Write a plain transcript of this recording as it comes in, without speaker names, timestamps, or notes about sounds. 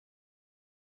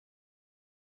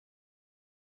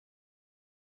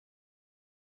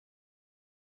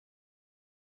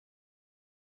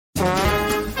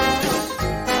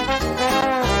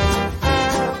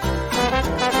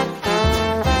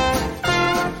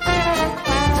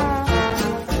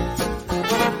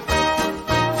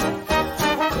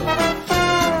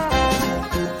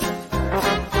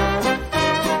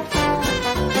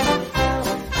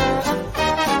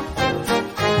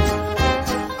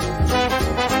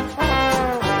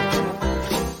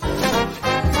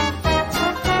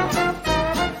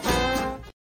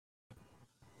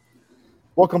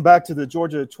Welcome back to the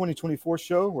Georgia 2024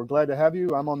 show. We're glad to have you.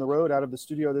 I'm on the road out of the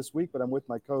studio this week, but I'm with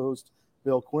my co-host,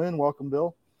 Bill Quinn. Welcome,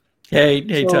 Bill.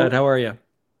 Hey, Todd. How are you?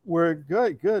 We're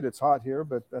good. It's hot here,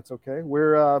 but that's okay.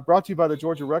 We're brought to you by the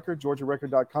Georgia Record,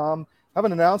 georgiarecord.com. Have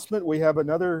an announcement. We have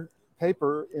another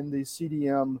paper in the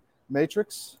CDM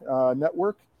Matrix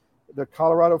network, the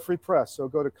Colorado Free Press. So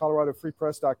go to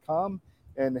coloradofreepress.com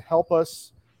and help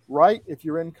us write. If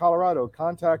you're in Colorado,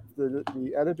 contact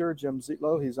the editor, Jim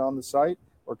Zietlow. He's on the site,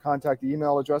 or contact the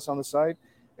email address on the site.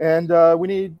 And we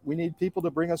need people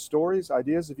to bring us stories,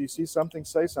 ideas. If you see something,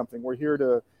 say something.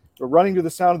 We're running to the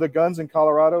sound of the guns in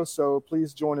Colorado, so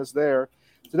please join us there.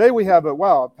 Today we have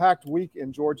a packed week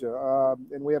in Georgia,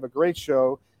 and we have a great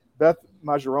show. Beth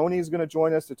Majeroni is going to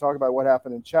join us to talk about what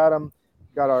happened in Chatham.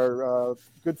 Got our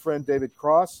good friend David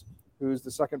Cross, who's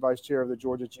the second vice chair of the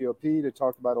Georgia GOP, to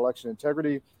talk about election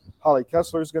integrity. Holly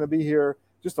Kesler is going to be here.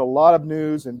 Just a lot of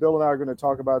news, and Bill and I are going to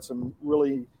talk about some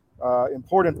really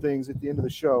important things at the end of the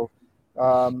show.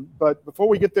 But before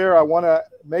we get there, I want to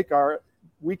make our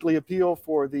weekly appeal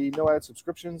for the no ad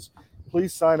subscriptions.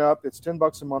 Please sign up. It's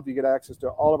 $10 a month. You get access to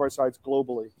all of our sites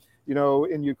globally. You know,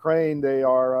 in Ukraine, they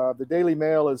are the Daily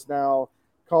Mail is now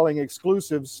calling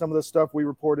exclusives some of the stuff we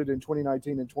reported in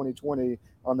 2019 and 2020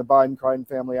 on the Biden crime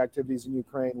family activities in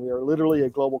Ukraine. We are literally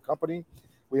a global company.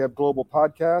 We have global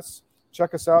podcasts.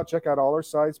 Check us out. Check out all our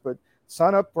sites. But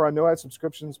sign up for our no ad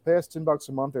subscriptions. Pay us $10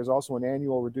 a month. There's also an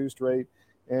annual reduced rate,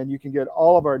 and you can get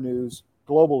all of our news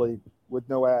globally with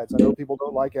no ads. I know people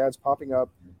don't like ads popping up,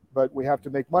 but we have to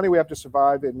make money. We have to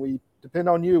survive, and we depend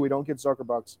on you. We don't get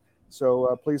Zuckerbucks.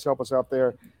 So please help us out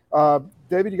there.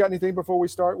 David, you got anything before we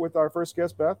start with our first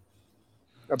guest, Beth?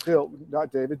 Bill,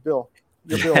 not David, Bill.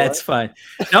 You're Bill, That's right?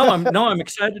 Fine. I'm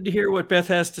excited to hear what Beth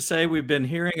has to say. We've been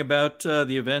hearing about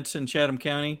the events in Chatham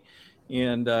County,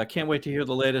 and can't wait to hear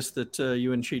the latest that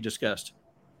you and she discussed.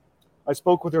 I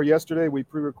spoke with her yesterday. We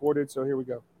pre-recorded, so here we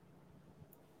go.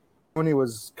 Tony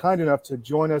was kind enough to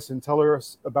join us and tell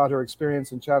us about her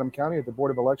experience in Chatham County at the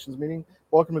Board of Elections meeting.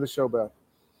 Welcome to the show, Beth.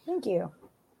 Thank you.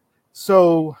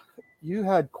 So you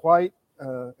had quite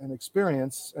an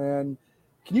experience, and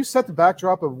can you set the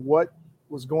backdrop of what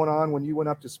was going on when you went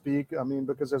up to speak? I mean,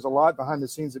 because there's a lot behind the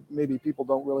scenes that maybe people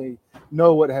don't really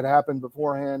know what had happened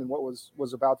beforehand and what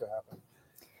was about to happen.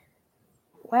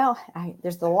 Well,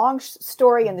 there's the long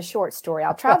story and the short story.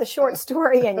 I'll try the short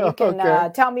story, and you can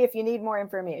tell me if you need more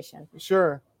information.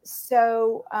 Sure.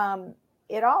 So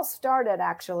it all started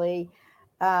actually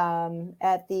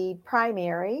at the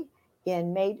primary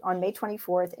on May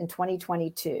 24th in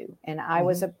 2022. And I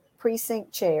was a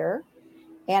precinct chair,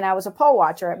 and I was a poll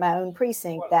watcher at my own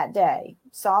precinct that day.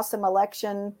 Saw some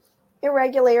election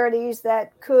irregularities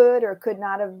that could or could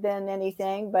not have been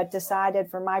anything, but decided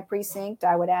for my precinct,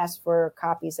 I would ask for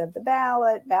copies of the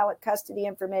ballot custody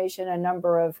information. A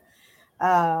number of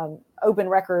open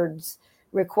records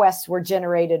requests were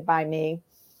generated by me.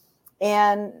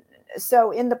 And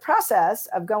so in the process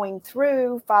of going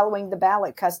through following the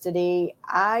ballot custody,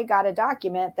 I got a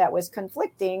document that was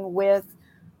conflicting with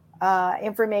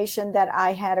information that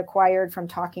I had acquired from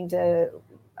talking to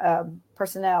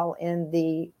personnel in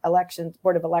the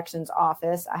Board of Elections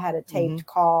office. I had a taped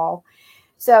call.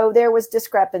 So there was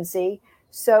discrepancy.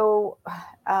 So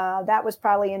that was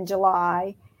probably in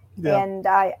July. Yeah. And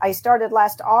I started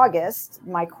last August,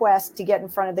 my quest to get in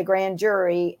front of the grand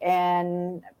jury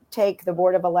and take the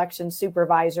Board of Elections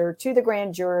supervisor to the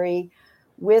grand jury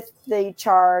with the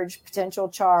potential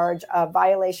charge of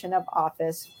violation of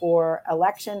office for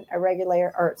election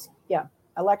irregularities,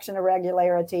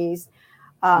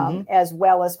 as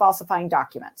well as falsifying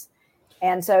documents.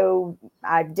 And so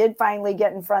I did finally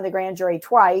get in front of the grand jury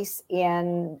twice,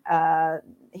 and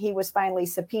he was finally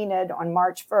subpoenaed on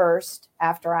March 1st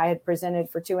after I had presented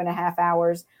for 2.5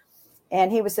 hours.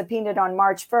 And he was subpoenaed on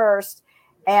March 1st,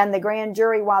 and the grand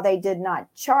jury, while they did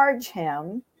not charge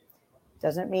him,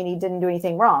 doesn't mean he didn't do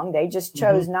anything wrong. They just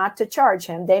chose not to charge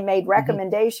him. They made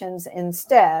recommendations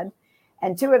instead.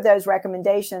 And 2 of those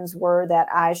recommendations were that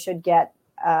I should get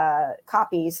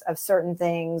copies of certain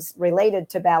things related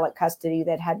to ballot custody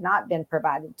that had not been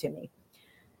provided to me.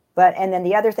 And then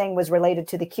the other thing was related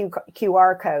to the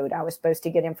QR code. I was supposed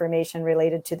to get information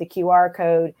related to the QR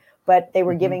code, but they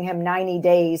were giving him 90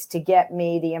 days to get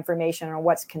me the information on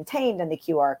what's contained in the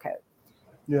QR code.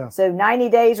 Yeah. So 90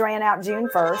 days ran out June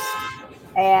 1st.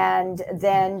 And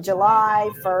then July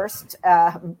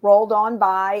 1st rolled on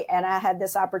by, and I had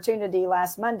this opportunity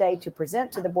last Monday to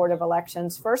present to the Board of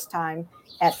Elections first time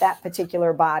at that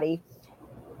particular body.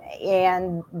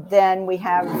 And then we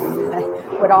have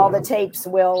what all the tapes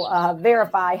will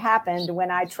verify happened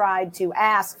when I tried to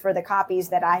ask for the copies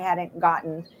that I hadn't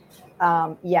gotten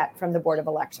yet from the Board of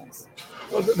Elections.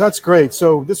 Well, that's great.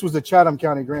 So this was the Chatham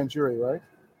County grand jury, right?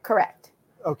 Correct.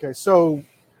 Okay. So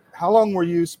how long were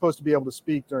you supposed to be able to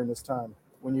speak during this time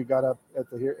when you got up at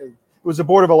the hearing? It was the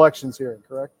Board of Elections hearing,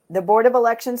 correct? The Board of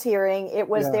Elections hearing. It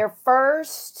was their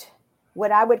first,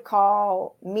 what I would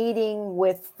call, meeting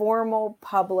with formal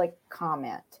public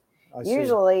comment.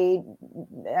 Usually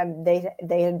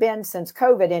they had been, since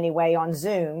COVID anyway, on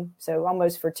Zoom. So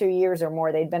almost for 2 years or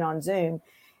more, they'd been on Zoom.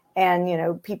 And, you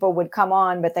know, people would come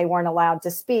on, but they weren't allowed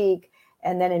to speak.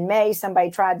 And then in May,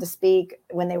 somebody tried to speak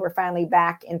when they were finally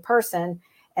back in person,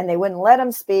 and they wouldn't let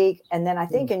them speak. And then I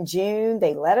think in June,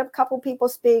 they let a couple people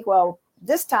speak. Well,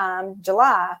 this time,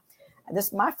 July, this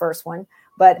is my first one.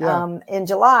 But in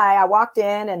July, I walked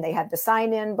in and they had the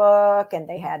sign-in book and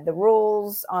they had the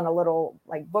rules on a little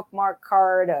like bookmark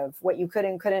card of what you could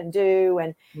and couldn't do.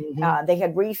 And they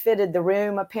had refitted the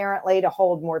room apparently to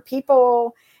hold more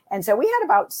people. And so we had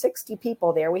about 60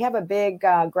 people there. We have a big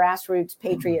grassroots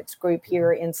patriots group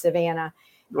here in Savannah.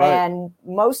 Right. And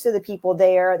most of the people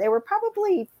there were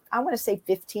probably, I want to say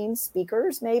 15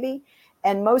 speakers maybe.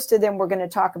 And most of them were going to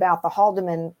talk about the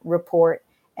Haldeman report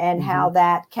and how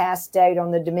that cast doubt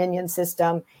on the Dominion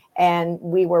system. And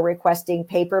we were requesting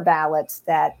paper ballots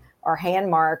that are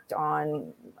hand marked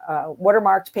on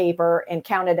watermarked paper and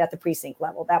counted at the precinct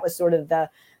level. That was sort of the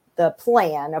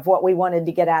plan of what we wanted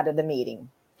to get out of the meeting.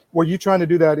 Were you trying to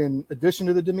do that in addition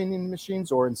to the Dominion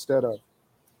machines or instead of?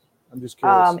 I'm just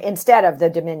curious. Instead of the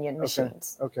Dominion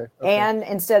machines. Okay. And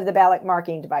instead of the ballot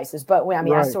marking devices. But when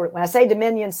I say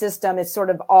Dominion system, it's sort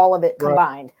of all of it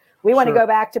combined. Right. We want to go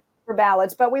back to paper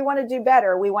ballots, but we want to do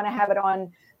better. We want to have it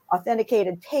on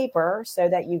authenticated paper so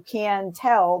that you can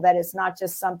tell that it's not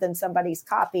just something somebody's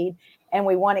copied. And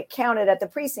we want it counted at the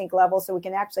precinct level so we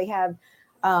can actually have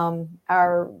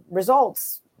our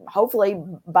results hopefully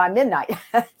by midnight.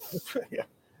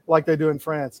 Like they do in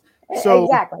France. So,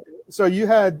 exactly. So you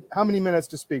had how many minutes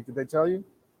to speak? Did they tell you?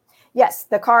 Yes,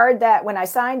 the card that when I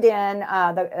signed in,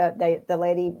 the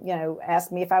lady, you know,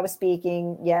 asked me if I was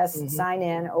speaking. Yes, sign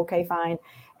in. Okay, fine.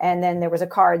 And then there was a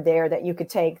card there that you could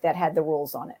take that had the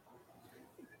rules on it.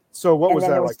 So what was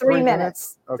that? There was like 3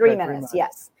 minutes. Okay, 3 minutes.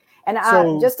 Yes. And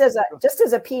just as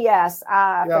a PS,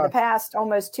 for the past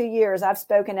almost 2 years, I've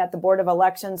spoken at the Board of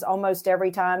Elections almost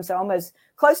every time. So almost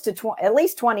close to at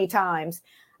least 20 times.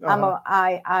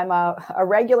 I'm a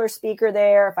regular speaker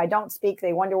there. If I don't speak,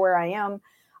 they wonder where I am.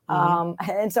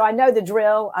 And so I know the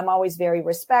drill. I'm always very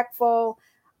respectful.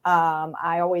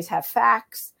 I always have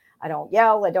facts. I don't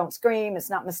yell. I don't scream. It's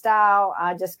not my style.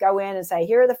 I just go in and say,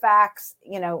 here are the facts,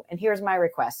 you know, and here's my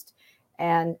request.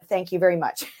 And thank you very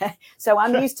much. So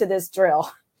I'm used to this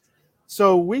drill.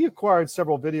 So we acquired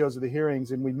several videos of the hearings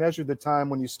and we measured the time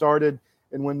when you started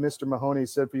and when Mr. Mahoney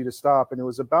said for you to stop. And it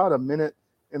was about 1 minute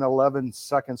and 11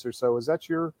 seconds or so. Is that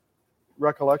your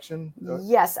recollection?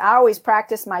 Yes. I always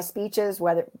practice my speeches,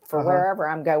 whether for wherever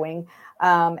I'm going,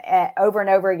 over and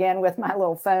over again with my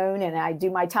little phone, and I do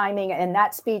my timing. And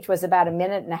that speech was about 1.5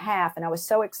 minutes. And I was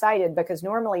so excited because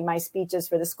normally my speeches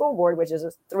for the school board, which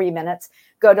is 3 minutes,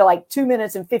 go to like 2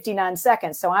 minutes and 59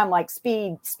 seconds. So I'm like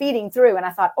speeding through. And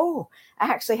I thought, oh,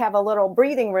 I actually have a little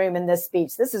breathing room in this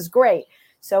speech. This is great.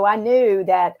 So I knew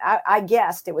that I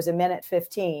guessed it was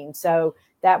 1:15. So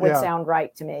that would sound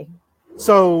right to me.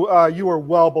 So you were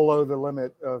well below the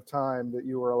limit of time that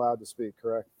you were allowed to speak,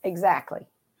 correct? Exactly.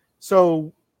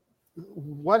 So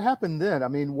what happened then? I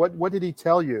mean, what did he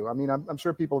tell you? I mean, I'm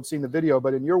sure people have seen the video,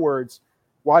 but in your words,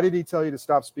 why did he tell you to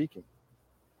stop speaking?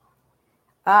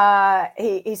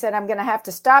 He said, I'm going to have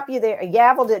to stop you there. He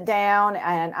gavelled it down,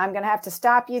 and I'm going to have to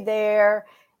stop you there.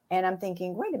 And I'm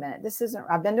thinking, wait a minute,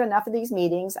 I've been to enough of these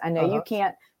meetings. I know you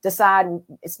can't decide,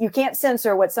 you can't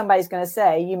censor what somebody's going to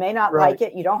say. You may not like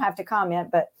it. You don't have to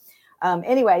comment. But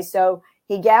anyway, so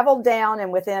he gavelled down,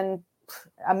 and within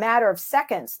a matter of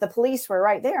seconds, the police were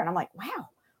right there. And I'm like, wow,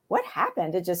 what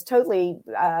happened? It just totally,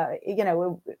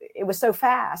 it was so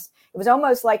fast. It was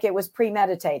almost like it was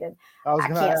premeditated. I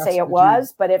can't say it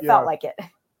was, but it felt like it.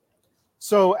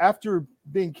 So after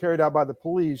being carried out by the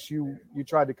police, you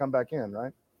tried to come back in,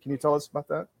 right? Can you tell us about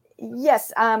that?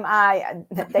 Yes.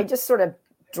 They just sort of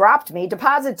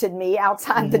deposited me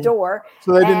outside the door.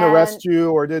 So they didn't arrest you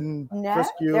or didn't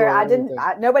frisk you? I didn't.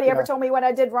 Nobody ever told me what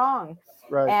I did wrong.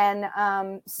 Right.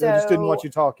 And so they just didn't want you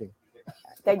talking.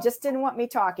 They just didn't want me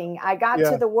talking. I got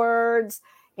to the words.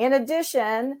 In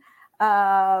addition,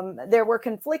 there were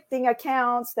conflicting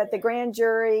accounts that the grand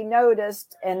jury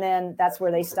noticed, and then that's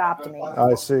where they stopped me.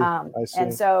 I see. I see.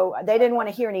 And so they didn't want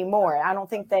to hear any more. I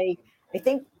think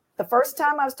the first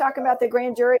time I was talking about the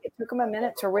grand jury, it took them a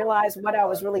minute to realize what I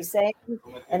was really saying.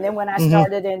 And then when I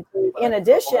started in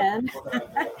addition,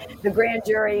 the grand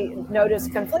jury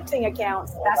noticed conflicting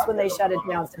accounts. That's when they shut it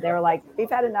down. So they were like, we've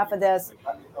had enough of this.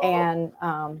 And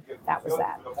that was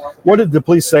that. What did the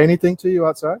police say anything to you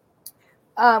outside?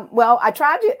 Well, I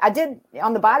did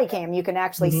on the body cam. You can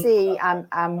actually see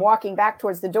I'm walking back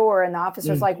towards the door, and the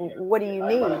officer's like, what do you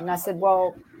need? And I said,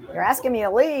 well, you're asking me to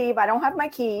leave. I don't have my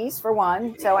keys, for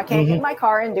one, so I can't get in my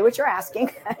car and do what you're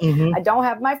asking. I don't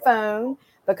have my phone,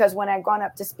 because when I'd gone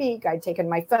up to speak, I'd taken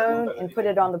my phone and put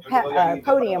it on the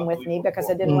podium with me, because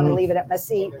I didn't want to leave it at my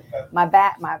seat. My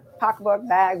pocketbook,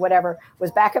 bag, whatever,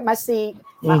 was back at my seat.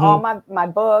 All my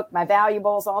book, my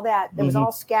valuables, all that. It was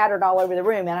all scattered all over the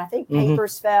room. And I think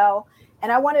papers fell,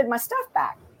 and I wanted my stuff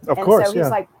back. Of course, so he's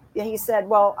like, he said,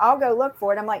 well, I'll go look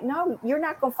for it. I'm like, no, you're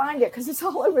not going to find it, because it's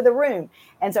all over the room.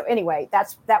 And so anyway,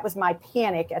 that was my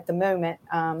panic at the moment.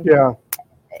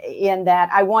 In that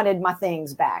I wanted my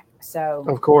things back. So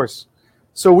of course.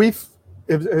 So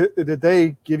did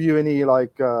they give you any,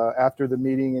 like, after the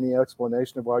meeting, any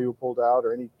explanation of why you were pulled out,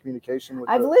 or any communication with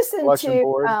the election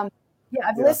board?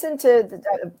 I've listened to,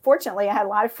 fortunately, I had a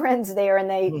lot of friends there, and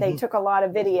they took a lot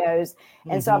of videos.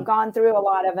 And so I've gone through a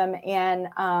lot of them. And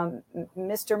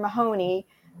Mr. Mahoney,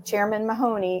 Chairman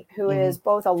Mahoney, who is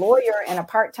both a lawyer and a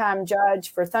part-time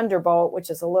judge for Thunderbolt, which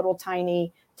is a little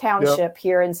tiny township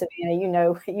here in Savannah.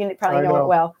 You probably know it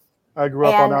well. I grew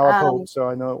up on Alapoque, so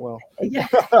I know it well. Yeah.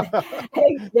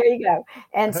 Hey, there you go.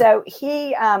 And so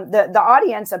he, the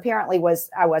audience apparently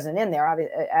I wasn't in there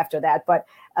after that, but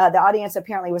the audience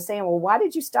apparently was saying, well, why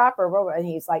did you stop her? And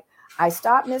he's like, I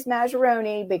stopped Ms.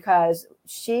 Majeroni because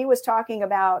she was talking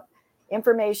about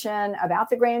information about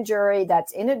the grand jury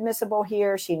that's inadmissible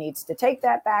here. She needs to take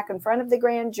that back in front of the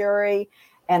grand jury.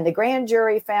 And the grand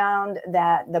jury found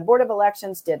that the Board of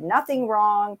Elections did nothing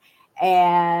wrong,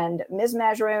 and Ms.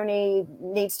 Majeroni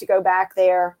needs to go back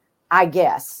there, I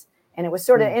guess. And it was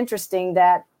sort of interesting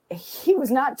that he was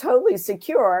not totally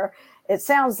secure. It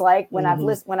sounds like when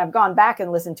I've gone back and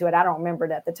listened to it, I don't remember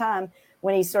it at the time,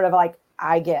 when he's sort of like,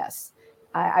 I guess.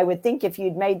 I would think if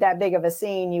you'd made that big of a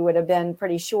scene, you would have been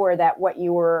pretty sure that what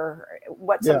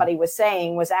somebody was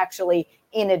saying was actually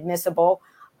inadmissible.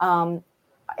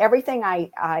 Everything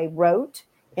I wrote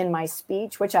in my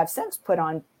speech, which I've since put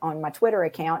on my Twitter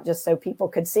account, just so people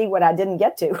could see what I didn't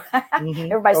get to.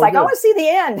 Everybody's like, I want to see the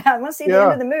end. I want to see the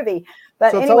end of the movie.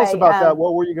 But so anyway, tell us about that.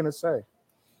 What were you going to say?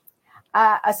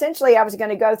 Essentially, I was going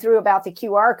to go through about the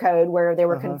QR code, where there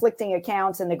were conflicting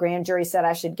accounts, and the grand jury said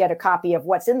I should get a copy of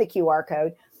what's in the QR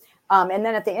code. And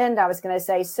then at the end, I was going to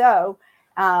say,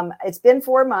 it's been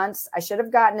 4 months. I should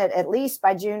have gotten it at least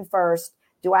by June 1st.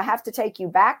 Do I have to take you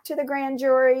back to the grand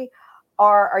jury,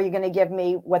 or are you going to give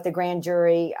me what the grand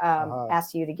jury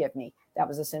asked you to give me? That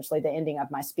was essentially the ending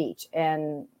of my speech.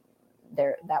 And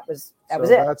that was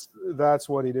it. That's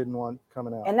what he didn't want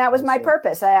coming out. And that was my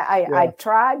purpose. I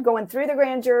tried going through the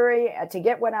grand jury to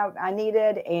get what I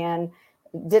needed, and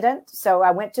didn't. So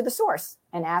I went to the source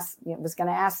and was going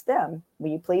to ask them, will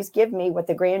you please give me what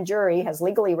the grand jury has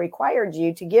legally required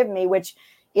you to give me, which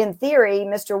in theory,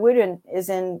 Mr. Wooden is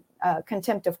in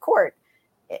contempt of court.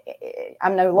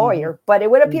 I'm no lawyer, but it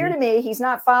would appear to me he's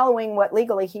not following what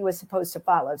legally he was supposed to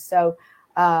follow. So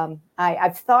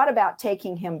I've thought about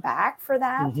taking him back for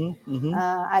that.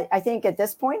 I think at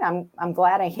this point, I'm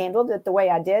glad I handled it the way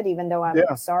I did, even though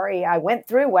I'm sorry I went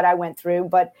through what I went through.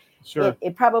 But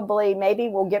it probably maybe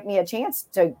will get me a chance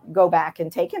to go back and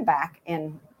take him back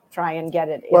and try and get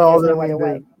it. Well,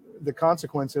 the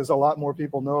consequence is a lot more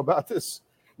people know about this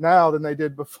now than they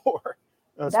did before.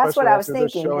 That's what I was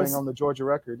thinking. Showing on the Georgia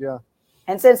Record,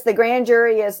 And since the grand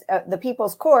jury is the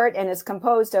people's court and is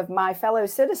composed of my fellow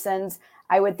citizens,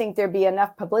 I would think there'd be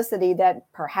enough publicity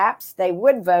that perhaps they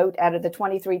would vote, out of the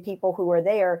 23 people who were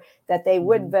there, that they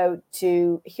would vote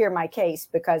to hear my case,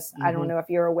 because I don't know if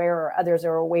you're aware or others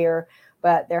are aware,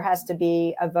 but there has to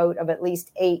be a vote of at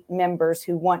least 8 members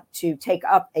who want to take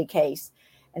up a case.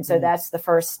 And so that's the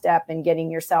first step in getting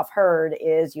yourself heard,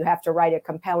 is you have to write a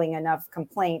compelling enough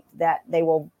complaint that they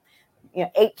will,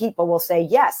 8 people will say,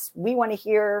 yes, we want to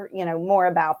hear, more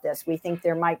about this. We think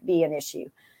there might be an issue.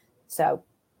 So.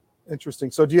 Interesting.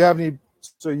 So do you have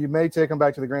so you may take them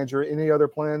back to the grand jury. Any other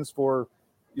plans for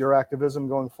your activism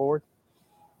going forward?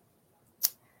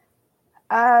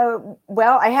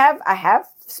 Well, I have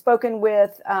spoken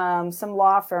with some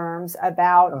law firms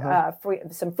about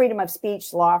some freedom of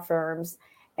speech law firms.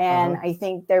 And I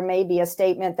think there may be a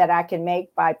statement that I can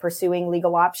make by pursuing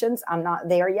legal options. I'm not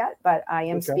there yet, but I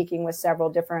am speaking with several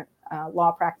different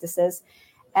law practices.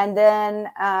 And then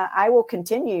I will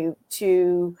continue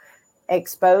to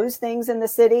expose things in the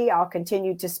city. I'll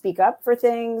continue to speak up for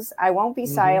things. I won't be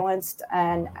silenced.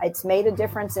 And it's made a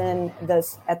difference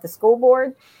at the school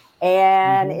board,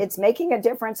 and it's making a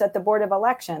difference at the Board of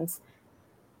Elections.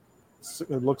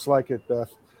 It looks like it,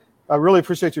 Beth. I really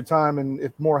appreciate your time. And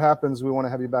if more happens, we want to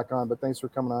have you back on. But thanks for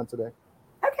coming on today.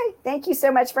 Okay. Thank you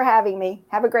so much for having me.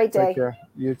 Have a great day. Take care.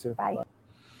 You too. Bye.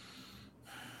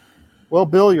 Well,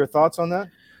 Bill, your thoughts on that?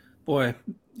 Boy,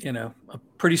 a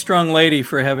pretty strong lady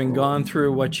for having gone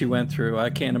through what she went through. I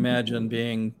can't imagine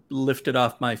being lifted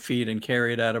off my feet and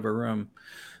carried out of a room.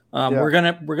 We're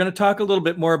gonna talk a little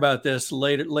bit more about this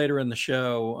later in the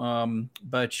show.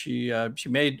 But she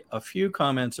made a few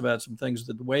comments about some things,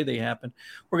 the way they happened.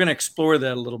 We're gonna explore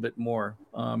that a little bit more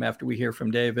after we hear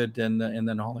from David and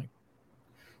then Holly.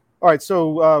 All right.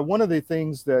 So one of the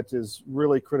things that is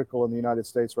really critical in the United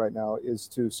States right now is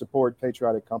to support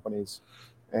patriotic companies.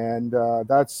 And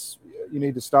you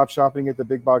need to stop shopping at the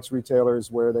big box retailers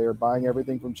where they are buying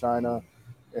everything from China.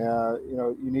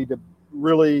 You need to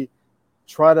really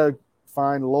try to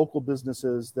find local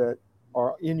businesses that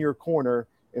are in your corner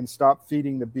and stop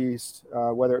feeding the beast,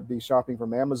 whether it be shopping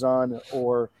from Amazon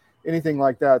or anything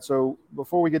like that. So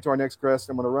before we get to our next guest,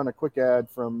 I'm going to run a quick ad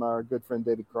from our good friend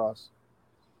David Cross.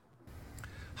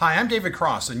 Hi, I'm David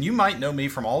Cross, and you might know me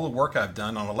from all the work I've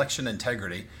done on election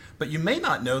integrity, but you may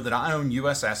not know that I own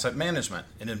U.S. Asset Management,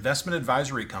 an investment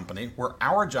advisory company where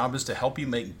our job is to help you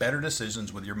make better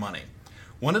decisions with your money.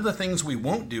 One of the things we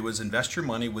won't do is invest your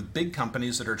money with big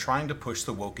companies that are trying to push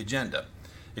the woke agenda.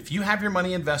 If you have your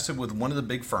money invested with one of the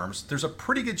big firms, there's a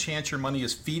pretty good chance your money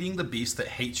is feeding the beast that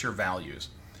hates your values.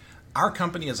 Our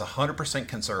company is 100%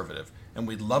 conservative, and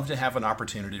we'd love to have an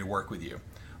opportunity to work with you.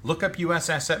 Look up U.S.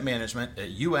 Asset Management at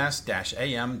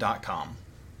us-am.com.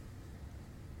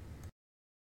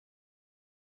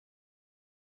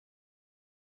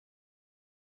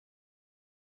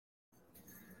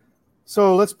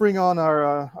 So let's bring on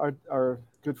our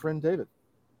good friend David.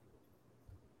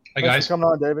 Hi, Thanks guys. for coming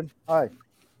on, David. Hi.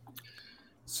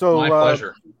 So, my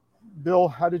pleasure. Bill,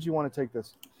 how did you want to take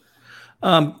this?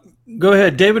 Go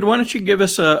ahead, David. Why don't you give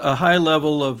us a high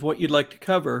level of what you'd like to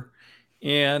cover,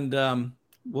 and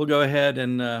we'll go ahead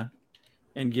and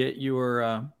get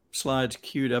your slides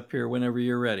queued up here whenever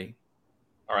you're ready.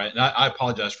 All right. And I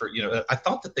apologize for, I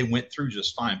thought that they went through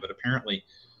just fine, but apparently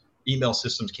email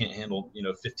systems can't handle,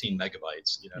 15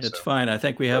 megabytes. It's fine. I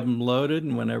think we have them loaded,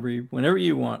 and whenever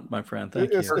you want, my friend.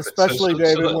 Thank you. Especially,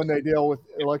 David, when they deal with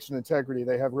election integrity,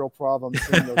 they have real problems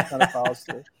in those kind of files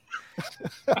too.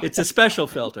 It's a special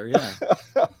filter, yeah.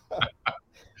 All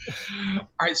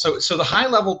right, so the high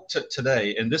level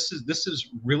today, and this is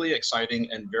really exciting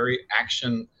and very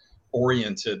action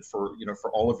oriented for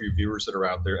all of your viewers that are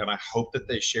out there, and I hope that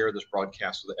they share this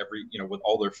broadcast with with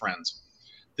all their friends.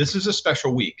 This is a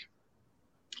special week.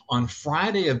 On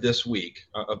Friday of this week,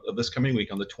 of this coming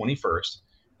week, on the 21st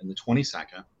and the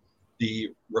 22nd, the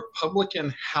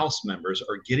Republican House members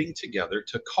are getting together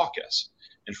to caucus.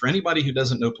 And for anybody who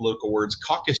doesn't know political words,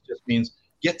 caucus just means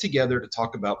get together to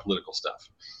talk about political stuff,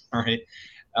 all right,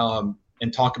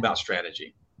 and talk about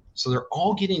strategy. So they're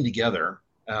all getting together.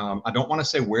 I don't want to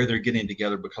say where they're getting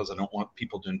together because I don't want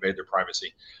people to invade their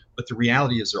privacy, but the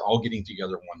reality is they're all getting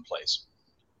together in one place.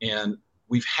 And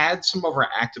we've had some of our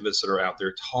activists that are out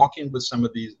there talking with some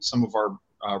of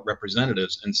our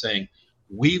representatives and saying,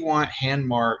 we want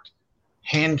hand-marked,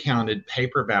 hand-counted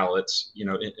paper ballots,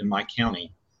 in my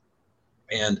county.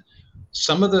 And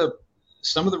some of the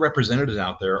representatives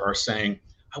out there are saying,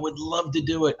 I would love to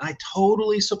do it. I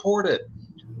totally support it.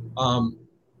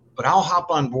 But I'll hop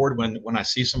on board when I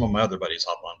see some of my other buddies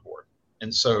hop on board.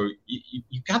 And so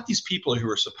you've got these people who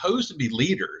are supposed to be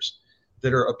leaders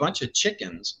that are a bunch of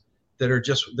chickens that are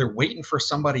they're waiting for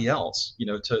somebody else,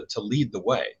 to lead the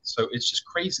way. So it's just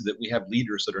crazy that we have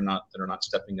leaders that are not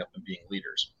stepping up and being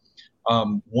leaders.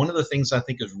 One of the things I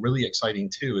think is really exciting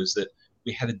too is that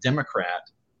we had a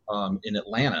Democrat in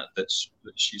Atlanta that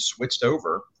she switched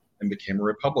over and became a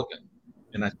Republican.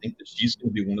 And I think that she's going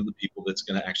to be one of the people that's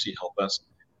going to actually help us,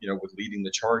 with leading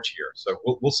the charge here. So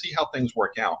we'll see how things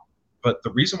work out. But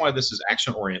the reason why this is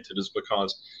action oriented is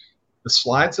because the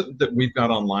slides that we've got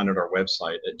online at our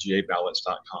website at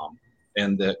gaballots.com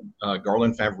and that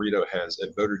Garland Favorito has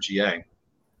at Voter GA,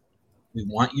 we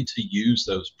want you to use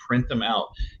those, print them out,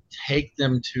 take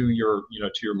them to your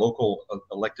local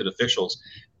elected officials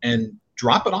and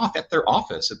drop it off at their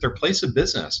office, at their place of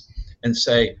business and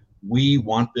say, we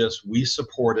want this, we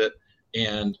support it.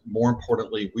 And more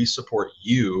importantly, we support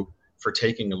you for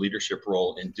taking a leadership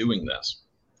role in doing this.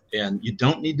 And you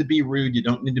don't need to be rude. You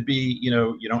don't need to be, you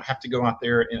don't have to go out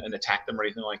there and attack them or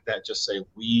anything like that. Just say,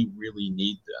 we really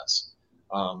need this.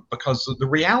 Because the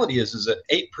reality is that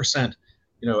 8%,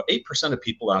 8% of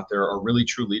people out there are really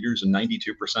true leaders, and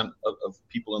 92% of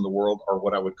people in the world are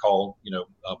what I would call,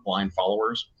 blind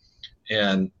followers.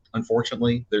 And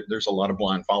unfortunately, there's a lot of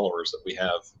blind followers that we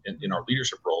have in our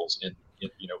leadership roles in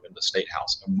the State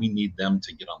House, and we need them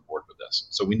to get on board with this.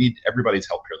 So we need everybody's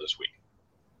help here this week.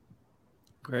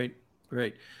 Great.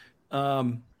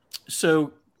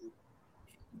 So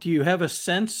do you have a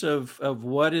sense of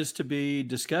what is to be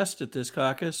discussed at this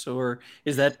caucus, or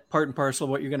is that part and parcel of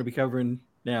what you're going to be covering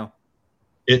now?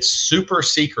 It's super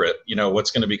secret,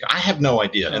 what's going to be. I have no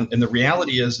idea. And the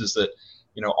reality is that,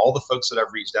 all the folks that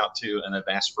I've reached out to and have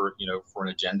asked for, for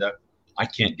an agenda, I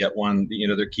can't get one.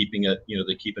 They're keeping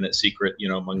it secret,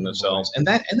 among themselves. And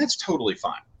that's totally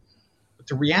fine. But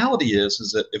the reality is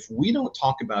that if we don't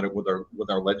talk about it with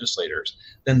our legislators,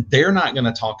 then they're not going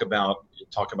to talk about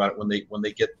it when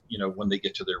they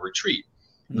get to their retreat.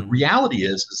 Mm-hmm. The reality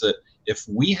is that if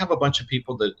we have a bunch of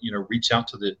people that reach out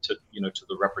to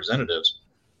the representatives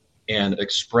and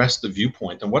express the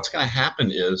viewpoint, then what's going to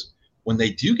happen is when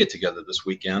they do get together this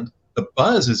weekend, the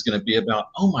buzz is going to be about,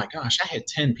 oh my gosh, I had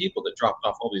 10 people that dropped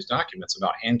off all these documents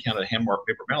about hand-counted, hand-marked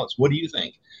paper ballots. What do you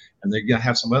think? And they're going to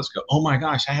have some else go, oh my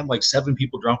gosh, I had like 7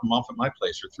 people drop them off at my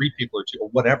place, or 3 people, or 2, or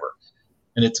whatever.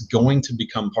 And it's going to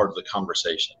become part of the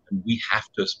conversation. And we have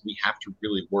to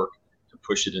really work to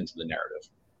push it into the narrative.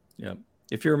 Yeah.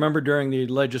 If you remember during the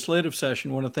legislative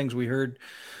session, one of the things we heard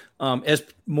as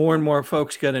more and more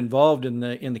folks got involved in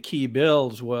the key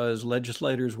bills was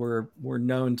legislators were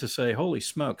known to say, holy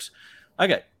smokes, I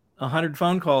got 100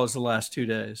 phone calls the last 2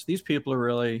 days. These people are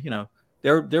really,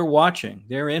 they're watching,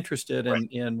 they're interested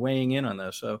in weighing in on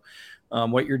this. So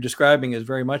what you're describing is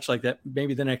very much like that.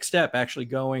 Maybe the next step, actually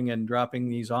going and dropping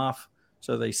these off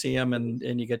so they see them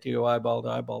and you get to go eyeball to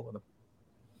eyeball with them.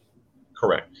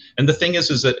 Correct. And the thing is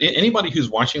that anybody who's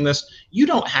watching this, you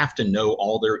don't have to know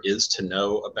all there is to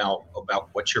know about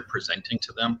what you're presenting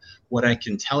to them. What I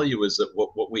can tell you is that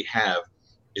what we have,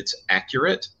 it's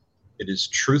accurate, it is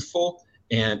truthful,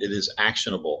 and it is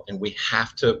actionable. And we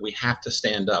have to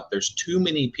stand up. There's too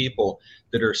many people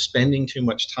that are spending too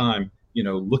much time,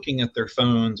 looking at their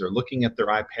phones or looking at their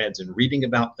iPads and reading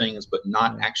about things, but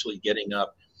not actually getting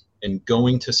up and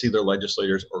going to see their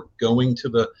legislators, or going to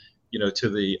the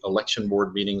election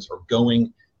board meetings, or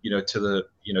going, to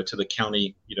the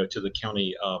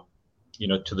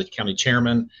county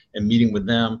chairman and meeting with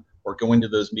them, or going to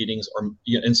those meetings, or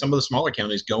in some of the smaller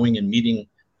counties, going and meeting,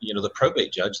 the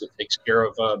probate judge that takes care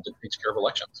of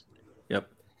elections. Yep.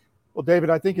 Well, David,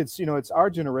 I think it's our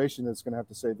generation that's going to have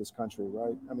to save this country,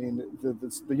 right? I mean,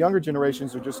 the younger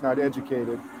generations are just not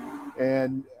educated,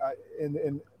 and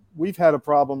we've had a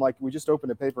problem. Like, we just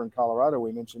opened a paper in Colorado,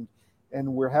 we mentioned, and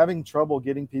we're having trouble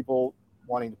getting people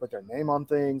wanting to put their name on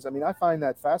things. I mean, I find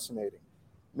that fascinating.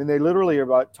 I mean, they literally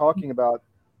are talking about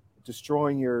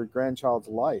destroying your grandchild's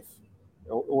life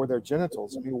or their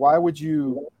genitals. I mean, why would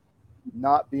you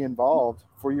not be involved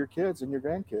for your kids and your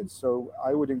grandkids? So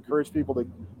I would encourage people to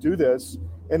do this.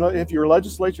 And if your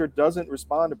legislature doesn't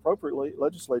respond appropriately,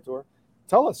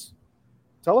 tell us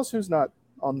who's not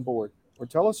on board, or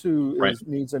tell us who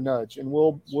needs a nudge, and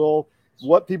we'll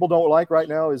what people don't like right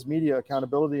now is media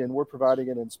accountability, and we're providing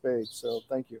it in spades. So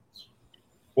thank you.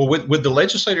 Well, with the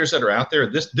legislators that are out there,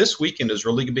 this weekend is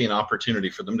really going to be an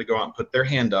opportunity for them to go out and put their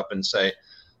hand up and say,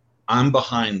 I'm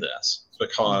behind this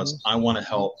because I want to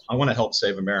help. I want to help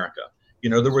save America.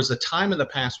 There was a time in the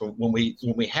past when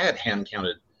we had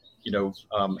hand-counted,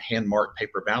 hand marked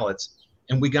paper ballots,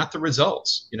 and we got the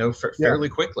results, fairly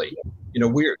quickly.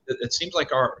 It seems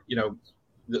like our,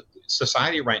 the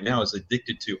society right now is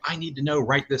addicted to, I need to know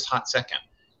right this hot second.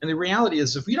 And the reality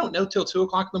is, if we don't know till 2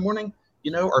 o'clock in the morning,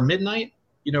 or midnight,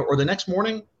 or the next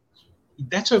morning,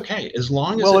 that's okay, as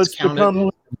long as it's counted.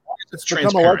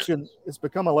 It's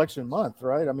become election month,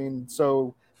 right? I mean,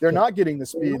 so they're not getting the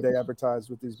speed they advertise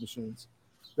with these machines.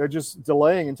 They're just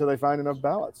delaying until they find enough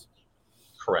ballots.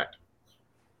 Correct.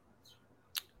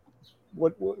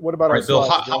 What about all right, Bill?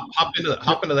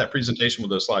 Hop into that presentation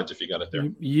with those slides if you got it there.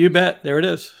 You bet. There it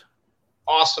is.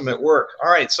 Awesome at work.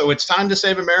 All right, so it's time to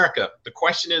save America. The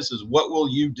question is what will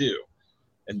you do?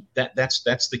 And that's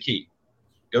the key.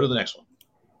 Go to the next one.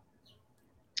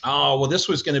 Oh, well, this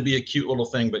was going to be a cute little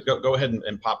thing, but go ahead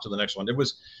and pop to the next one. It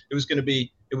was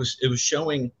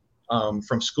showing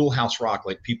from Schoolhouse Rock,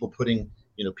 like people putting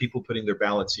their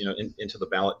ballots into the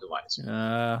ballot device.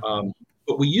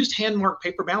 But we used hand-marked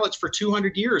paper ballots for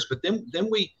 200 years, but then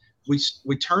we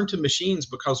we turned to machines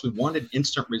because we wanted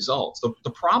instant results.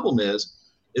 The problem is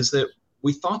that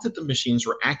we thought that the machines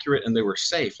were accurate and they were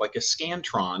safe, like a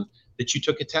Scantron that you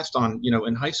took a test on,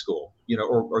 in high school,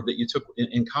 or that you took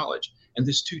in college. And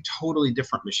there's two totally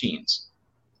different machines.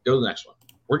 Go to the next one.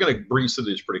 We're going to breeze through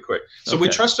these pretty quick. So we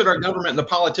trusted our government and the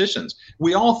politicians.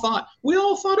 We all thought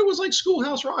it was like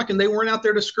Schoolhouse Rock, and they weren't out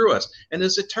there to screw us. And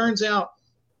as it turns out,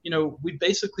 we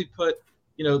basically put,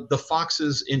 the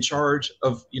foxes in charge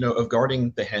of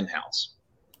guarding the hen house.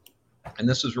 And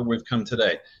this is where we've come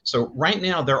today. So right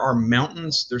now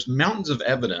there's mountains of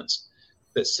evidence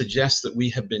that suggests that we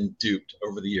have been duped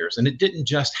over the years. And it didn't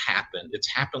just happen. It's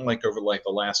happened over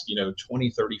the last, 20,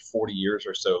 30, 40 years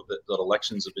or so that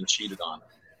elections have been cheated on.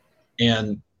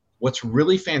 And what's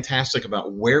really fantastic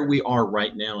about where we are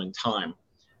right now in time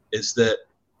is that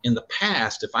in the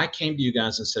past, if I came to you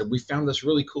guys and said, we found this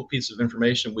really cool piece of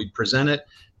information, we'd present it,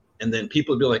 and then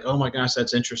people would be like, oh my gosh,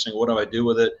 that's interesting. What do I do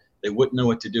with it? They wouldn't know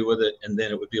what to do with it. And then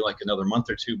it would be like another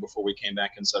month or two before we came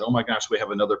back and said, oh my gosh, we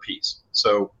have another piece.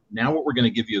 So now what we're going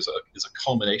to give you is a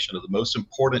culmination of the most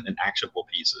important and actionable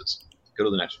pieces. Go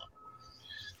to the next one.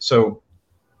 So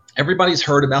everybody's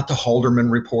heard about the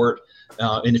Halderman report.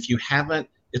 And if you haven't,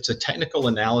 it's a technical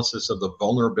analysis of the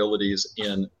vulnerabilities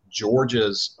in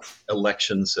Georgia's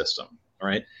election system. All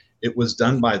right. It was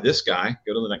done by this guy.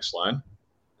 Go to the next slide.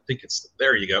 I think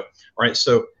there you go. All right.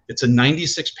 So it's a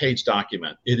 96-page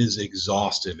document. It is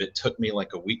exhaustive. It took me like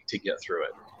a week to get through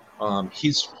it.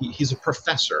 He's a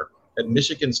professor at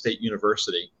Michigan State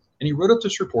University, and he wrote up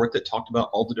this report that talked about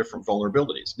all the different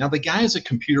vulnerabilities. Now, the guy is a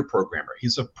computer programmer.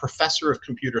 He's a professor of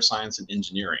computer science and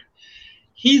engineering.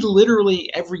 He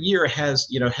literally every year has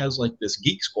like this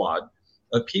geek squad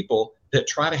of people that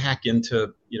try to hack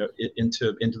into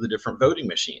the different voting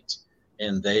machines,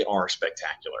 and they are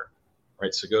spectacular. All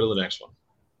right, so go to the next one.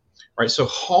 All right, so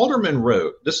Halderman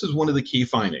wrote, this is one of the key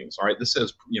findings. All right, this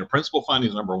says, principal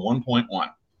findings number 1.1.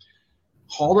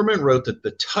 Halderman wrote that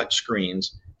the touch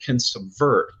screens can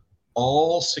subvert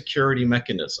all security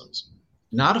mechanisms.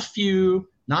 Not a few,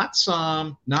 not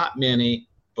some, not many,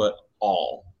 but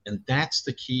all. And that's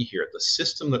the key here. The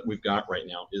system that we've got right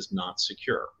now is not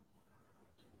secure.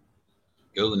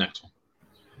 Go to the next one.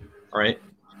 All right.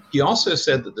 He also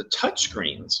said that the touch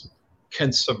screens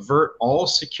can subvert all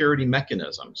security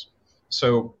mechanisms.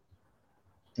 So,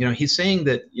 he's saying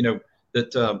that,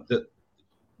 that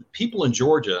people in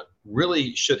Georgia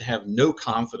really should have no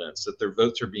confidence that their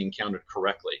votes are being counted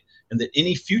correctly, and that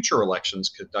any future elections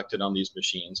conducted on these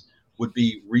machines would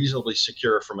be reasonably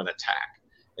secure from an attack.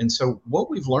 And so what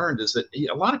we've learned is that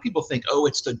a lot of people think, oh,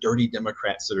 it's the dirty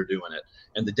Democrats that are doing it.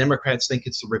 And the Democrats think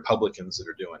it's the Republicans that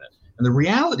are doing it. And the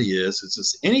reality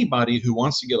is anybody who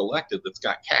wants to get elected that's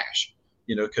got cash,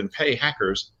 can pay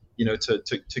hackers,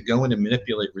 to go in and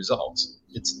manipulate results.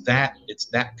 It's that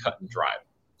cut and dry.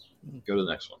 Go to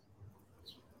the next one.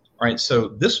 All right, so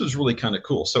this was really kind of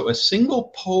cool. So a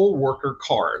single poll worker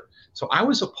card. So I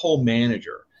was a poll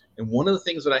manager. And one of the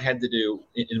things that I had to do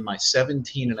in my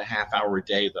 17.5-hour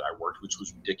day that I worked, which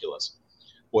was ridiculous,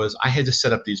 was I had to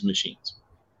set up these machines.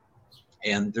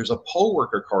 And there's a poll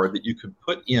worker card that you could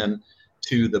put in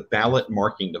to the ballot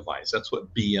marking device. That's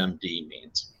what BMD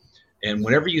means. And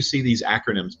whenever you see these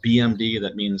acronyms, BMD,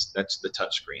 that means that's the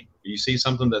touchscreen. You see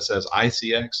something that says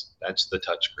ICX, that's the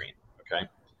touchscreen, okay?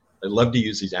 I love to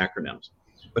use these acronyms.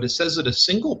 But it says that a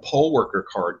single poll worker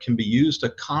card can be used to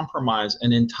compromise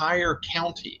an entire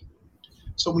county.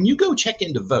 So when you go check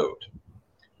in to vote,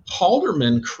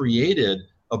 Halderman created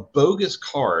a bogus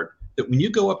card that when you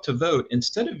go up to vote,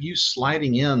 instead of you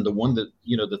sliding in the one that,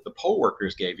 that the poll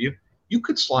workers gave you, you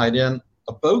could slide in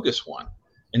a bogus one.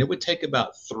 And it would take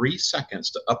about 3 seconds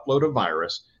to upload a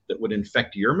virus that would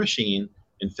infect your machine,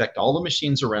 infect all the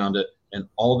machines around it, and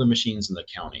all the machines in the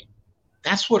county.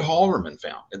 That's what Halderman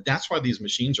found. And that's why these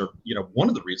machines are, one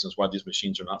of the reasons why these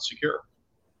machines are not secure.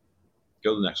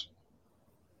 Go to the next one.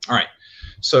 All right.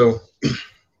 So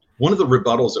one of the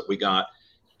rebuttals that we got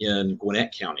in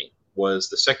Gwinnett County was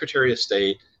the Secretary of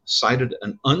State cited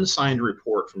an unsigned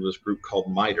report from this group called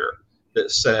MITRE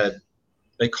that said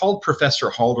they called Professor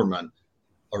Halderman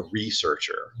a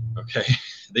researcher. Okay.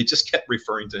 They just kept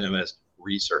referring to him as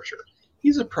researcher.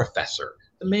 He's a professor.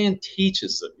 The man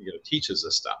teaches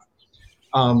this stuff.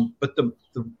 But the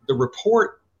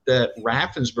report that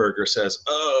Raffensperger says,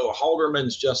 oh,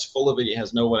 Halderman's just full of it. He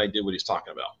has no idea what he's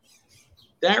talking about.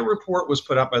 That report was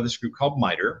put out by this group called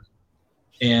MITRE,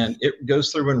 and it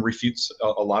goes through and refutes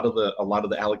a lot of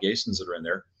the allegations that are in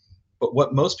there. But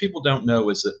what most people don't know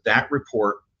is that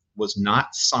report was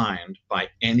not signed by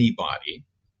anybody.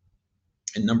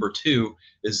 And number two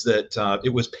is that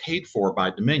it was paid for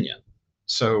by Dominion.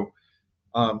 So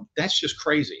That's just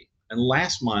crazy. And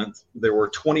last month, there were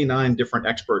 29 different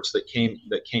experts that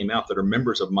came out that are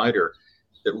members of MITRE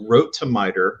that wrote to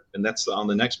MITRE, and that's on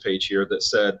the next page here, that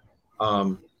said,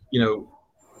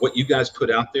 what you guys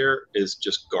put out there is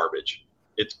just garbage.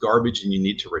 It's garbage and you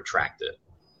need to retract it.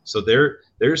 So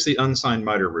there's the unsigned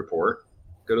MITRE report.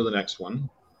 Go to the next one.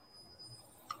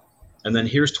 And then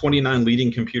here's 29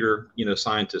 leading computer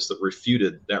scientists that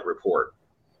refuted that report.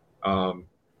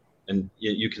 And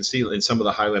you can see in some of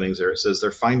the highlightings there, it says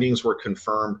their findings were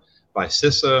confirmed by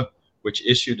CISA, which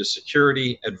issued a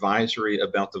security advisory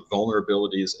about the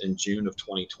vulnerabilities in June of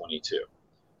 2022.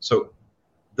 So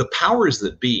the powers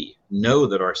that be know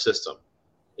that our system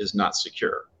is not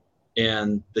secure.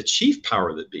 And the chief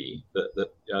power that be,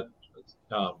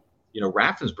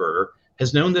 Raffensperger,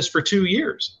 has known this for 2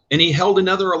 years. And he held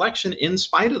another election in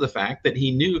spite of the fact that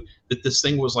he knew that this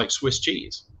thing was like Swiss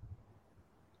cheese.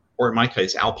 Or in my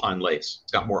case, Alpine lace.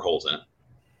 It's got more holes in it.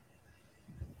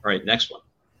 All right, next one.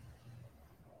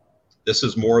 This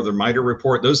is more of the MITRE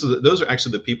report. Those are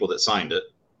actually the people that signed it.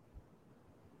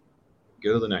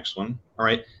 Go to the next one. All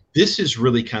right, this is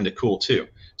really kind of cool too.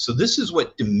 So this is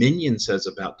what Dominion says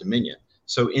about Dominion.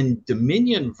 So in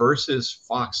Dominion versus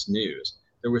Fox News,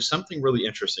 there was something really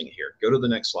interesting here. Go to the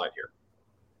next slide here.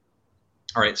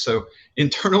 All right, so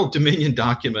internal Dominion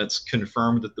documents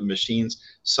confirmed that the machines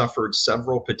suffered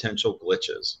several potential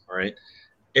glitches. All right,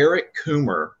 Eric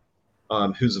Coomer,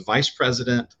 who's the vice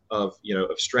president of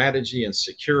strategy and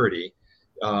security,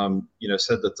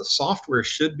 said that the software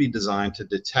should be designed to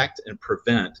detect and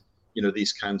prevent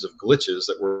these kinds of glitches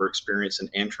that were experienced in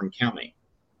Antrim County,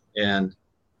 and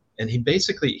he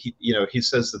basically he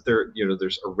says that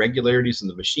there's irregularities in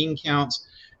the machine counts,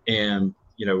 and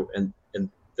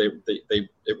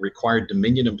it required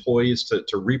Dominion employees to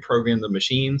reprogram the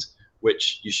machines,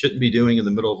 which you shouldn't be doing in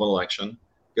the middle of an election.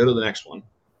 Go to the next one.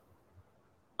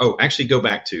 Oh, actually go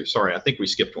back to, sorry, I think we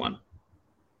skipped one.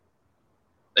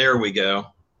 There we go.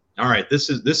 All right, this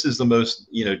is the most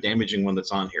damaging one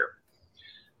that's on here.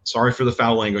 Sorry for the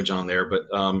foul language on there, but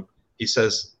he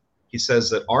says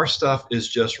that our stuff is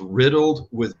just riddled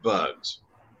with bugs.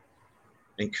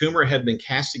 And Coomer had been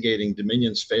castigating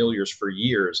Dominion's failures for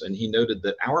years, and he noted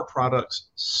that our products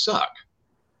suck.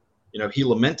 He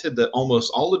lamented that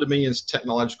almost all of Dominion's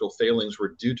technological failings were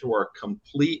due to our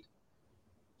complete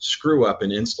screw up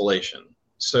in installation.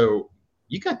 So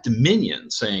you got Dominion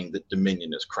saying that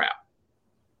Dominion is crap.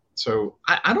 So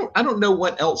I don't know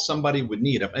what else somebody would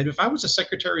need. And if I was a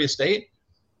Secretary of State,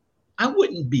 I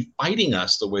wouldn't be fighting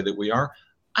us the way that we are.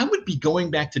 I would be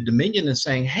going back to Dominion and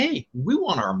saying, hey, we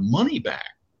want our money back.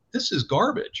 This is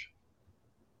garbage.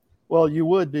 Well, you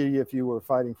would be if you were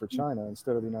fighting for China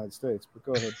instead of the United States, but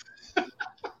go ahead.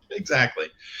 Exactly.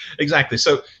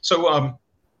 So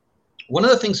one of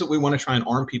the things that we want to try and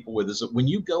arm people with is that when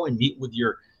you go and meet with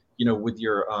your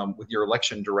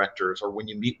election directors, or when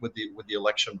you meet with the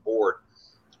election board,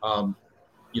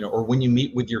 or when you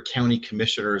meet with your county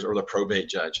commissioners or the probate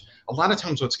judge, a lot of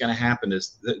times what's going to happen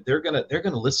is that they're going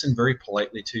to listen very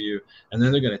politely to you, and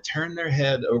then they're going to turn their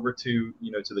head over to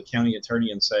the county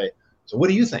attorney and say, so what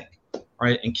do you think? All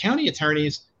right. And county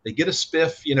attorneys, they get a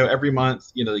spiff, every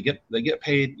month, they get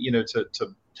paid,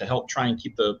 to help try and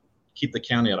keep the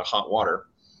county out of hot water.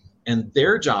 And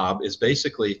their job is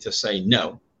basically to say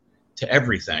no to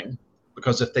everything.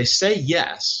 Because if they say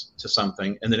yes to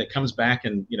something and then it comes back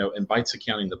and bites the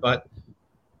county in the butt,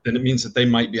 then it means that they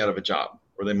might be out of a job,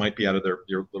 or they might be out of their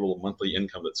little monthly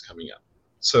income that's coming up.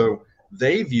 So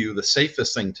they view the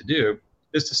safest thing to do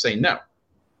is to say no.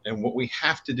 And what we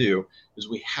have to do is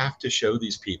we have to show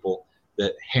these people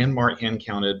that hand-marked,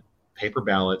 hand-counted paper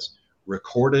ballots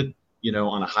recorded,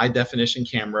 on a high definition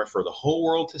camera for the whole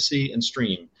world to see and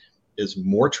stream is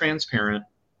more transparent,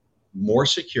 more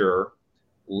secure,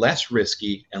 less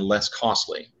risky, and less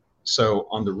costly. So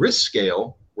on the risk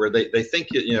scale, where they think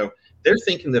they're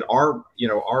thinking that our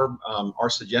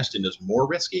suggestion is more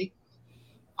risky,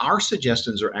 our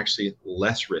suggestions are actually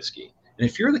less risky. And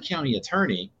if you're the county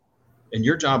attorney and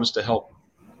your job is to help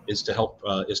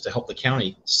the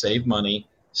county save money,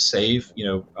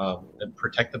 and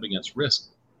protect them against risk,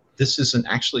 this is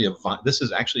actually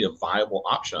a viable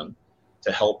option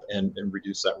to help and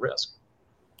reduce that risk.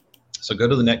 So go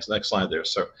to the next slide there.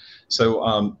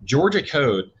 So Georgia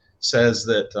code says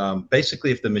that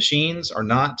basically if the machines are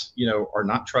not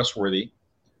trustworthy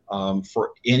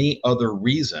for any other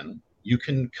reason, you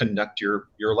can conduct your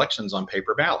elections on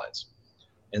paper ballots.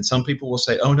 And some people will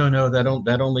say, oh no,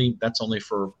 that's only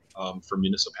for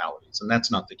municipalities, and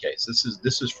that's not the case.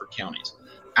 This is for counties.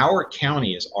 Our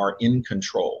counties are in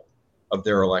control of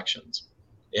their elections.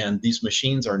 And these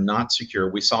machines are not secure.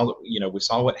 We saw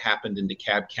what happened in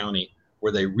DeKalb County,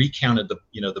 where they recounted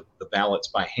the ballots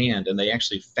by hand, and they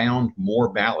actually found more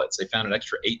ballots. They found an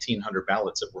extra 1,800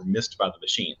 ballots that were missed by the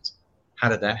machines. How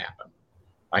did that happen?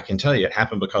 I can tell you it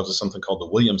happened because of something called the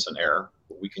Williamson error.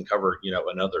 We can cover,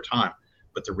 another time.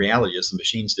 But the reality is the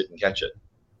machines didn't catch it.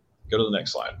 Go to the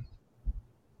next slide.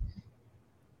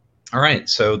 All right.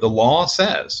 So the law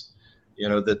says,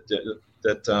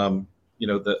 the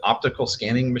optical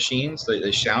scanning machines,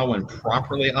 they shall, when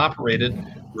properly operated,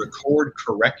 record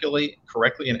correctly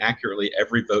and accurately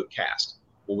every vote cast.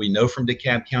 Well, we know from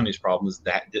DeKalb County's problems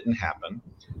that didn't happen.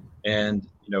 And,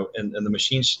 and the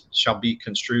machines shall be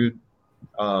construed,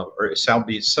 or it shall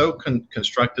be so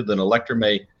constructed that an elector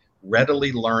may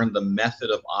readily learn the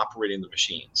method of operating the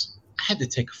machines. I had to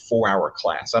take a 4-hour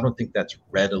class. I don't think that's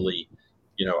readily,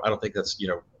 I don't think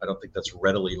that's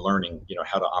readily learning,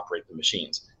 how to operate the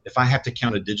machines. If I have to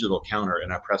count a digital counter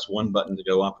and I press one button to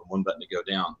go up and one button to go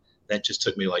down, that just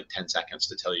took me like 10 seconds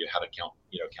to tell you how to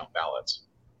count ballots,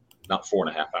 not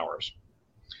 4.5 hours.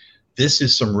 This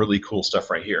is some really cool stuff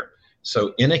right here.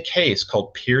 So in a case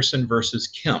called Pearson versus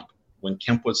Kemp, when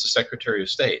Kemp was the Secretary of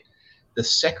State, the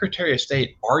Secretary of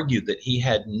State argued that he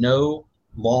had no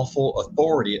lawful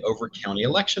authority over county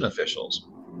election officials.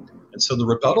 And so the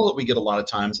rebuttal that we get a lot of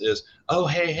times is, oh,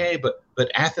 hey, but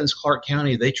Athens, Clarke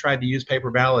County, they tried to use paper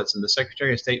ballots, and the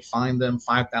Secretary of State fined them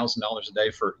 $5,000 a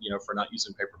day for not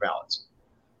using paper ballots.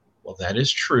 Well, that is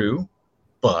true,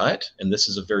 but, and this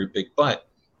is a very big but,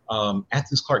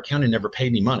 Athens, Clarke County never paid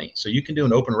any money. So you can do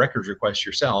an open records request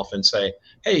yourself and say,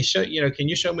 hey, can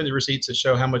you show me the receipts that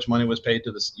show how much money was paid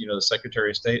to the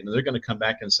Secretary of State? And they're going to come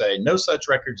back and say, no such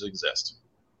records exist,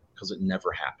 because it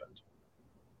never happened.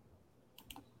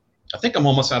 I think I'm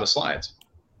almost out of slides.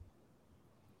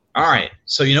 All right.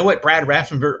 So you know what Brad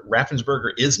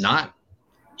Raffensperger is not?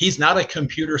 He's not a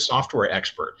computer software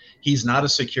expert. He's not a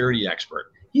security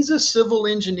expert. He's a civil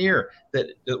engineer that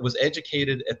was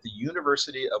educated at the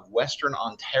University of Western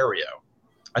Ontario.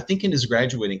 I think in his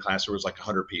graduating class, there was like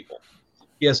 100 people.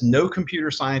 He has no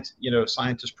computer science,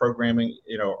 scientist programming,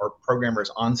 or programmers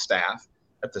on staff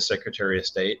at the Secretary of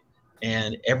State.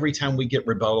 And every time we get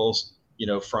rebuttals,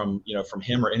 from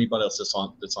him or anybody else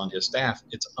that's on his staff,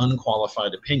 it's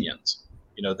unqualified opinions.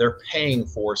 They're paying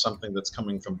for something that's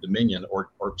coming from Dominion or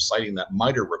citing that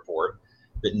MITRE report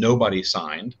that nobody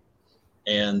signed,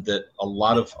 and that a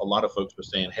lot of folks were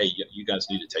saying, hey, you guys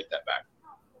need to take that back.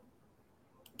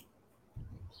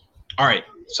 All right,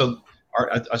 so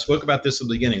I spoke about this at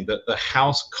the beginning, the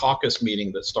House caucus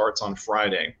meeting that starts on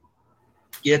Friday.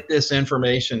 Get this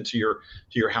information to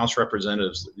your House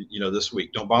representatives, this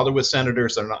week. Don't bother with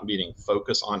senators that are not meeting.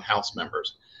 Focus on House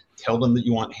members. Tell them that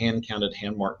you want hand-counted,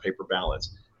 hand-marked paper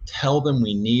ballots. Tell them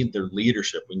we need their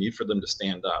leadership. We need for them to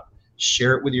stand up.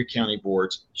 Share it with your county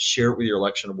boards. Share it with your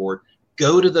election board.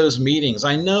 Go to those meetings.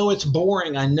 I know it's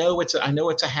boring. I know it's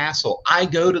a hassle. I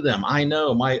go to them. I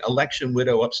know my election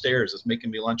widow upstairs is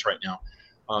making me lunch right now.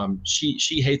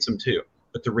 She hates them too.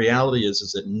 But the reality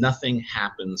is that nothing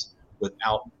happens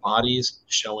without bodies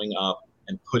showing up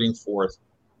and putting forth,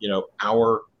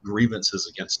 our grievances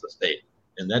against the state.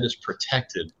 And that is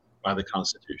protected by the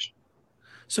Constitution.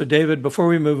 So, David, before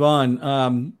we move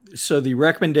on, so the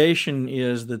recommendation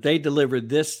is that they deliver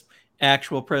this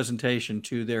actual presentation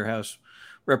to their House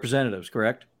representatives,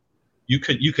 correct? You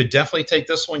could definitely take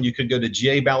this one. You could go to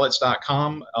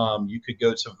gaballots.com. You could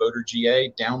go to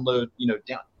VoterGA, download,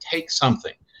 take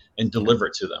something and deliver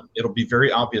it to them. It'll be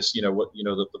very obvious,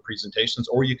 the presentations,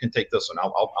 or you can take this one.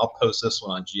 I'll post this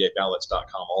one on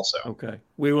gaballots.com also. Okay.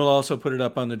 We will also put it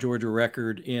up on the Georgia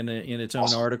Record in its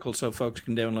own article, so folks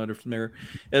can download it from there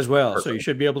as well. Perfect. So you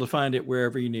should be able to find it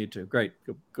wherever you need to. Great.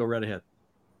 Go right ahead.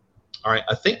 All right.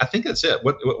 I think that's it.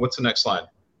 What's the next slide?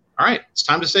 All right. It's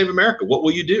time to save America. What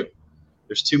will you do?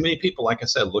 There's too many people, like I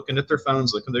said, looking at their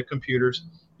phones, looking at their computers.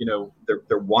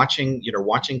 They're watching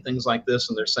things like this,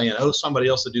 and they're saying, "Oh, somebody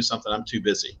else to do something. I'm too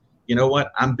busy." You know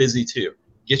what? I'm busy too.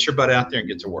 Get your butt out there and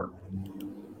get to work.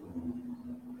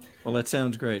 Well, that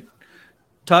sounds great.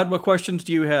 Todd, what questions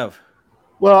do you have?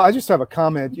 Well, I just have a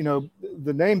comment.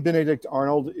 The name Benedict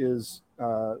Arnold is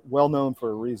well known for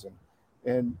a reason,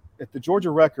 and at the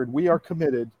Georgia Record, we are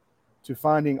committed to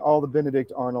finding all the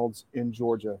Benedict Arnolds in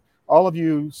Georgia. All of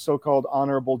you so-called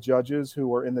honorable judges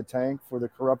who are in the tank for the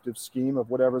corruptive scheme of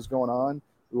whatever's going on,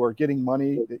 who are getting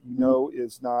money that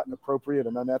is not appropriate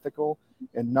and unethical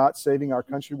and not saving our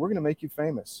country, we're going to make you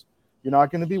famous. You're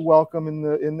not going to be welcome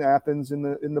in Athens in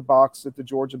the box at the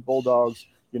Georgia Bulldogs.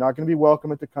 You're not going to be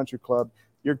welcome at the country club.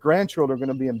 Your grandchildren are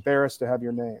going to be embarrassed to have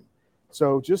your name.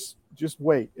 So just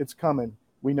wait. It's coming.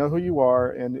 We know who you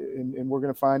are, and we're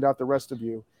going to find out the rest of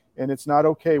you. And it's not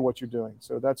okay what you're doing.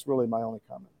 So that's really my only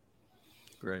comment.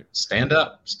 Great. Stand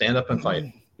up and fight.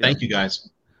 Yep. Thank you, guys.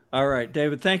 All right,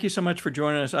 David, thank you so much for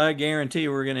joining us. I guarantee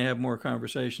we're going to have more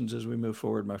conversations as we move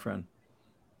forward, my friend.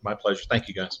 My pleasure. Thank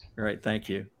you, guys. All right. Thank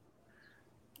you.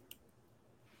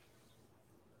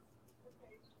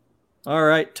 All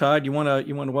right, Todd, you want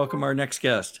to welcome our next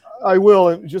guest? I will.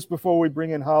 And just before we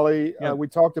bring in Holly, Yep. We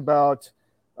talked about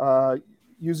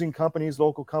using companies,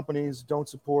 local companies, don't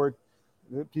support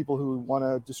the people who want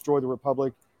to destroy the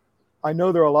republic. I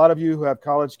know there are a lot of you who have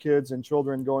college kids and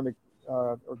children going to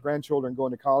or grandchildren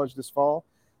going to college this fall,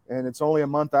 and it's only a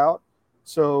month out.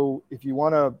 So if you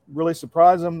want to really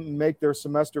surprise them, make their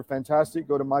semester fantastic,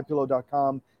 go to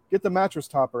mypillow.com, get the mattress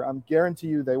topper. I guarantee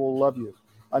you they will love you.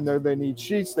 I know they need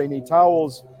sheets, they need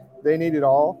towels, they need it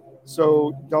all.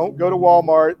 So don't go to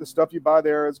Walmart. The stuff you buy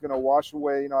there is going to wash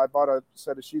away. You know, I bought a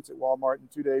set of sheets at Walmart,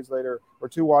 and 2 days later, or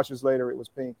 2 washes later, it was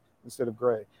pink instead of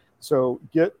gray. So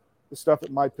get the stuff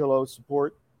at MyPillow.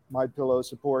 Support MyPillow,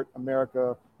 support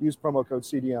America. Use promo code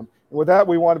CDM. And with that,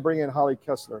 we want to bring in Holly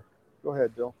Kesler. Go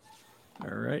ahead, Bill.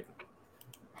 All right.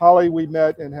 Holly, we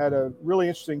met and had a really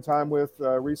interesting time with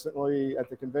recently at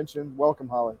the convention. Welcome,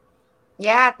 Holly.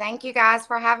 Yeah, thank you guys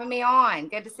for having me on.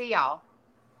 Good to see y'all.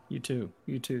 You too.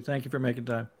 Thank you for making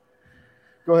time.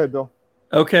 Go ahead, Bill.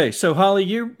 Okay, so Holly,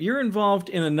 you're involved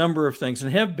in a number of things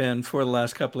and have been for the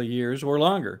last couple of years or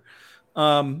longer.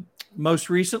 Most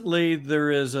recently,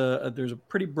 there's a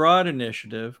pretty broad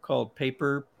initiative called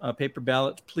Paper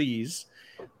Ballots Please.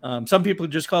 Some people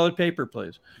just call it Paper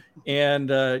Please, and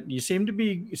you seem to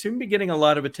be getting a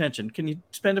lot of attention. Can you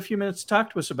spend a few minutes to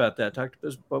talk to us about that? Talk to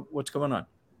us about what's going on.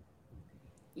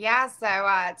 Yeah,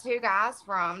 so 2 guys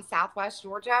from Southwest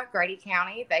Georgia, Grady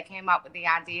County, they came up with the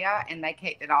idea and they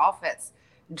kicked it off. It's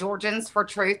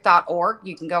georgiansfortruth.org.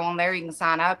 You can go on there, you can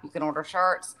sign up, you can order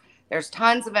shirts. There's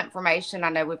tons of information. I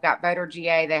know we've got Voter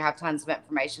GA. They have tons of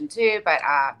information too. But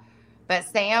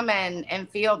Sam and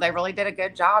Field, they really did a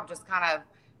good job just kind of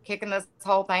kicking this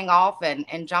whole thing off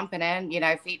and jumping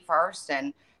in, feet first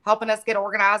and helping us get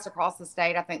organized across the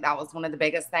state. I think that was one of the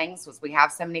biggest things was we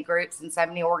have so many groups and so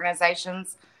many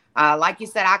organizations. Like you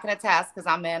said, I can attest because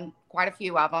I'm in quite a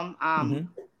few of them,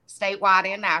 statewide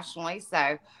and nationally.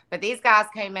 So, but these guys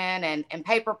came in and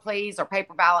Paper Please or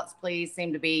Paper Ballots Please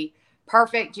seem to be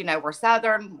perfect. We're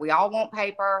Southern. We all want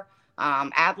paper.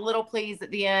 Add a little please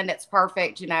at the end. It's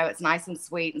perfect. It's nice and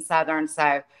sweet and Southern.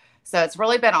 So it's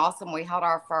really been awesome. We held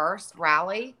our first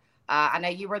rally. I know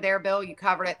you were there, Bill. You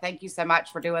covered it. Thank you so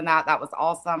much for doing that. That was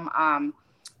awesome.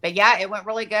 But yeah, it went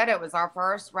really good. It was our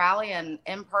first rally and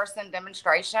in-person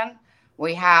demonstration.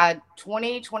 We had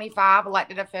 25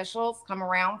 elected officials come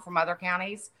around from other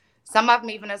counties, some of them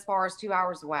even as far as 2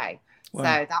 hours away. Wow.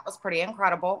 So that was pretty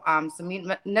incredible. Some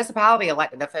municipality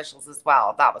elected officials as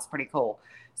well. That was pretty cool.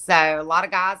 So a lot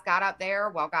of guys got up there,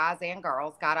 well, guys and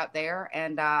girls got up there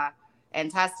and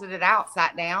tested it out,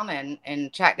 sat down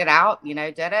and checked it out,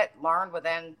 did it, learned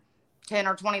within 10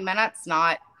 or 20 minutes,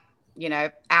 not,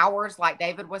 hours like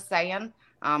David was saying.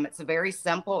 It's a very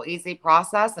simple, easy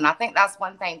process. And I think that's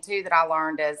one thing too that I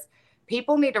learned is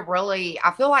people need to really,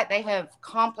 I feel like they have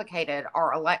complicated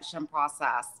our election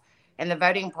process and the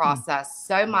voting process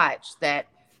so much that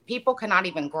people cannot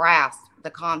even grasp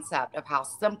the concept of how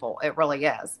simple it really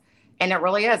is. And it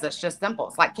really is. It's just simple.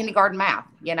 It's like kindergarten math,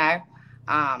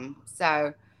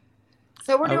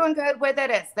 So we're doing good with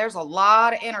it. There's a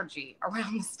lot of energy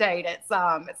around the state. It's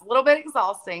a little bit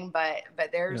exhausting, but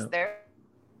there's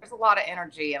a lot of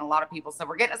energy and a lot of people. So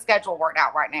we're getting a schedule worked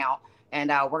out right now, and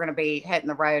we're going to be hitting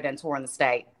the road and touring the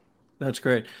state. That's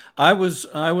great. I was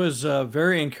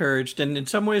very encouraged and in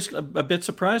some ways a bit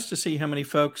surprised to see how many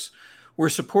folks were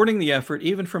supporting the effort,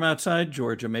 even from outside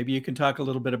Georgia. Maybe you can talk a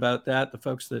little bit about that. The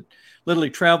folks that literally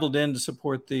traveled in to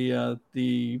support the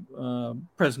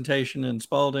presentation in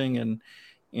Spalding and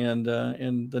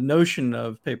the notion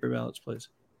of Paper Ballots, please.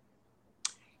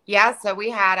 Yeah, so we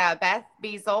had Beth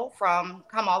Beazle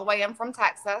come all the way in from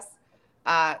Texas,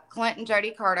 Clint and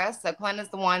Jody Curtis. So Clint is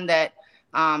the one that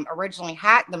originally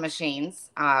hacked the machines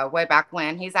way back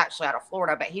when. He's actually out of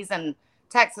Florida, but he's in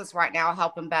Texas right now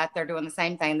helping Beth. They're doing the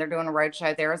same thing. They're doing a road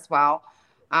show there as well.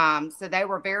 So they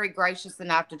were very gracious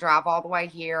enough to drive all the way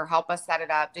here, help us set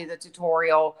it up, do the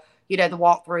tutorial, the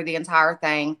walk through the entire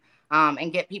thing,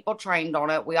 and get people trained on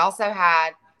it. We also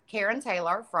had Karen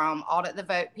Taylor from Audit the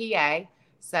Vote PA.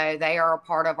 So they are a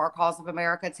part of our Cause of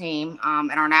America team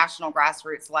and our national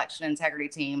grassroots election integrity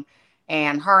team.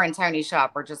 And her and Tony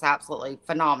Shupp are just absolutely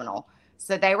phenomenal.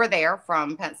 So they were there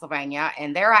from Pennsylvania,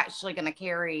 and they're actually going to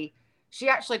carry she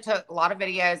actually took a lot of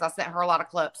videos. I sent her a lot of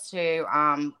clips too,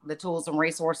 the tools and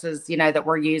resources, that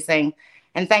we're using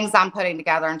and things I'm putting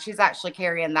together. And she's actually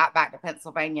carrying that back to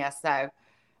Pennsylvania. So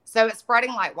it's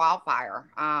spreading like wildfire.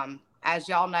 As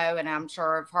y'all know, and I'm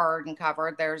sure have heard and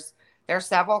covered, there's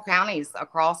several counties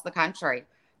across the country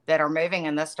that are moving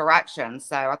in this direction.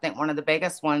 So I think one of the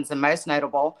biggest ones and most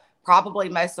notable, probably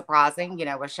most surprising,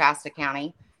 was Shasta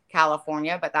County,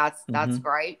 California, but that's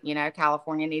great.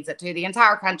 California needs it too. The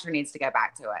entire country needs to go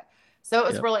back to it. So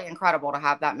it was really incredible to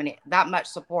have that much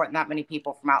support and that many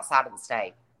people from outside of the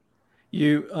state.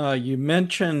 You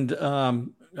mentioned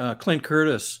Clint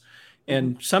Curtis,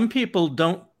 and some people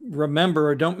don't remember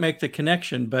or don't make the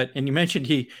connection, and you mentioned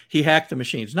he hacked the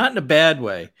machines, not in a bad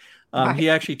way. Right. He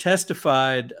actually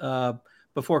testified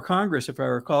before Congress, if I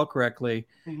recall correctly,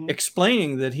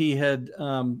 explaining that he had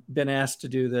been asked to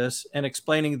do this and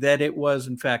explaining that it was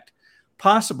in fact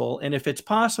possible. And if it's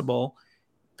possible,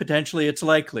 potentially it's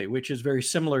likely, which is very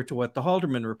similar to what the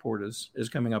Halderman report is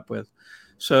coming up with.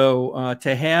 So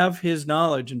to have his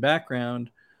knowledge and background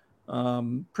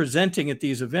presenting at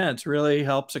these events really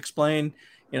helps explain,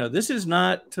 this is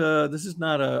not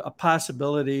a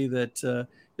possibility that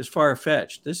is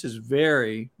far-fetched. This is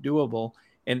very doable,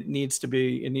 and it needs to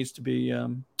be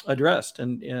addressed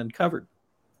and covered.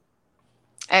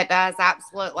 It does,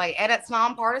 absolutely. And it's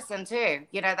nonpartisan too.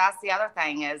 That's the other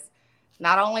thing is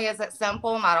not only is it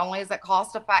simple, not only is it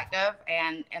cost effective,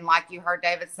 and like you heard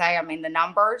David say, I mean, the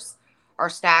numbers are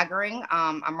staggering.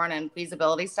 I'm running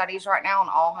feasibility studies right now in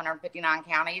all 159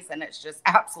 counties, and it's just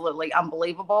absolutely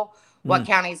unbelievable what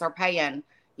counties are paying,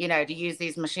 to use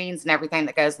these machines and everything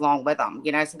that goes along with them,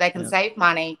 so they can save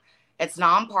money. It's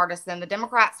nonpartisan. The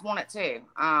Democrats want it too.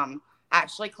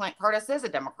 Actually, Clint Curtis is a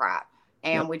Democrat.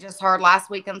 And we just heard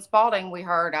last week in Spalding, we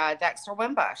heard Dexter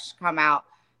Wimbush come out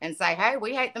and say, hey,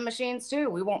 we hate the machines too.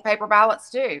 We want paper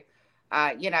ballots too.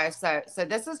 So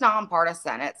this is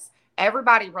nonpartisan. It's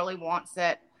everybody really wants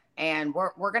it, and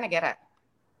we're going to get it.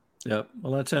 Yep.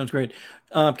 Well, that sounds great.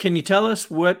 Can you tell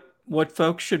us what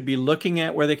folks should be looking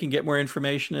at, where they can get more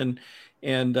information,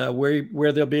 and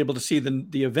where they'll be able to see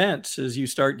the events as you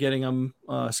start getting them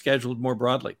scheduled more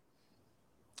broadly?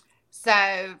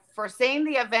 So for seeing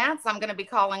the events, I'm going to be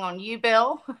calling on you,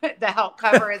 Bill, to help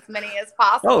cover as many as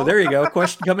possible. Oh, there you go.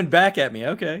 Question coming back at me.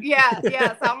 Okay. Yes.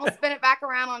 So I'm going to spin it back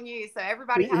around on you. So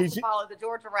everybody has to follow the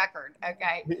Georgia record.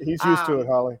 Okay. He's used to it,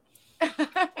 Holly.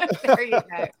 There you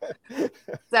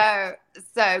go.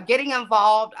 So getting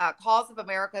involved, Cause of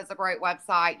America is a great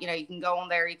website. You can go on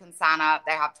there, you can sign up.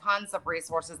 They have tons of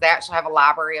resources. They actually have a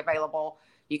library available.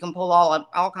 You can pull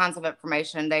all kinds of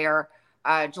information there.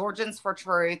 Georgians for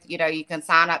Truth, you can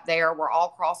sign up there. We're all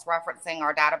cross-referencing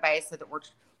our database so that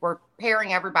we're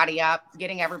pairing everybody up,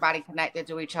 getting everybody connected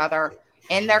to each other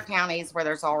in their counties where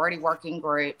there's already working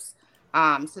groups.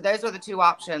 So those are the two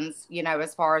options,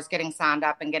 as far as getting signed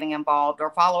up and getting involved, or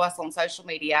follow us on social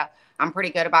media. I'm pretty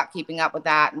good about keeping up with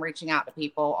that and reaching out to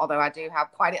people, although I do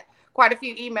have quite a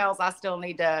few emails I still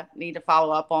need to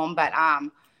follow up on.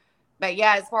 But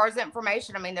yeah, as far as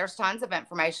information, I mean, there's tons of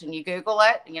information. You Google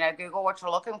it, Google what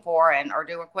you're looking for or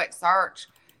do a quick search,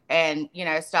 and,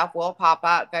 stuff will pop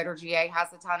up. Voter GA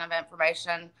has a ton of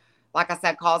information. Like I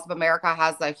said, Cause of America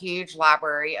has a huge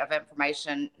library of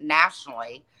information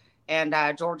nationally, and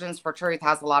Georgians for Truth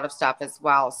has a lot of stuff as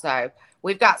well. So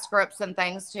we've got scripts and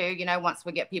things too. Once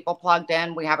we get people plugged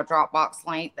in, we have a Dropbox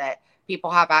link that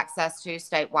people have access to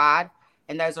statewide.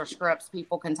 And those are scripts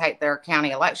people can take their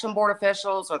county election board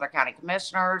officials or their county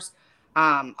commissioners,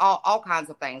 all kinds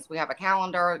of things. We have a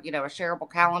calendar, a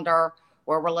shareable calendar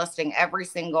where we're listing every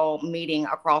single meeting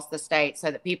across the state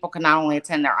so that people can not only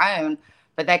attend their own,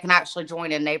 but they can actually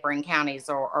join in neighboring counties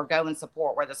or go and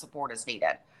support where the support is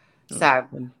needed. So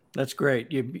that's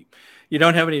great. You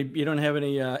don't have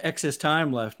any excess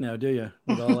time left now, do you?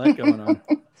 With all that going on.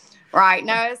 Right.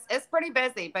 No, it's pretty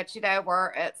busy, but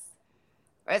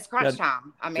it's crunch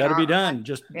time. I mean, got to be done.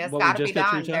 Just it's what got we to just be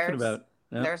got done. through talking about.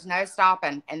 Yep. There's no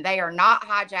stopping, and they are not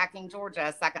hijacking Georgia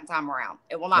a second time around.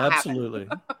 It will not happen.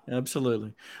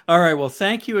 Absolutely. All right. Well,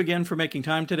 thank you again for making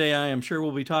time today. I am sure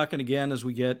we'll be talking again as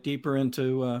we get deeper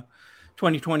into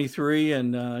 2023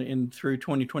 and in through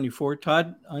 2024.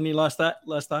 Todd, any last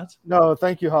thoughts? No,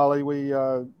 thank you, Holly. We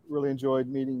really enjoyed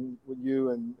meeting with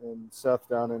you and Seth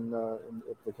down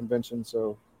at the convention.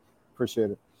 So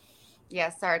appreciate it.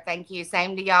 Yes, sir. Thank you.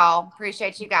 Same to y'all.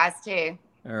 Appreciate you guys too.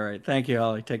 All right. Thank you,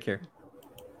 Holly. Take care.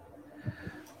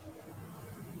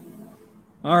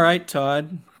 All right,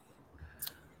 Todd.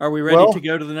 Are we ready to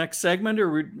go to the next segment,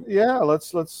 Yeah,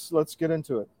 let's get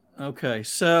into it. Okay.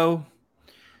 So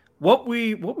what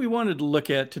we wanted to look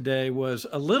at today was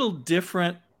a little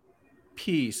different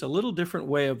piece, a little different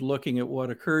way of looking at what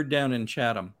occurred down in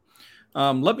Chatham.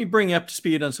 Let me bring you up to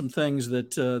speed on some things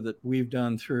that we've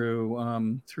done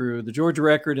through the Georgia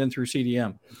Record and through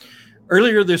CDM.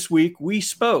 Earlier this week, we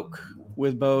spoke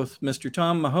with both Mr.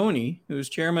 Tom Mahoney, who's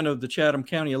chairman of the Chatham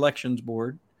County Elections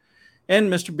Board,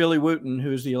 and Mr. Billy Wooten,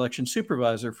 who's the election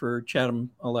supervisor for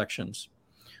Chatham elections.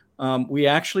 We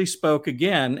actually spoke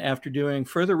again after doing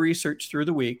further research through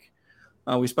the week.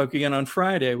 We spoke again on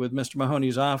Friday with Mr.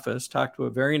 Mahoney's office, talked to a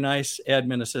very nice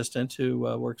admin assistant who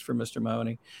works for Mr.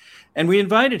 Mahoney, and we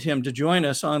invited him to join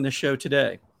us on the show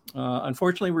today.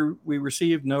 Unfortunately, we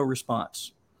received no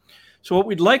response. So what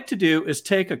we'd like to do is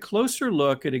take a closer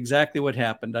look at exactly what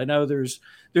happened. I know there's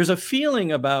a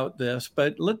feeling about this,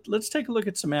 but let's take a look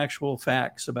at some actual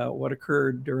facts about what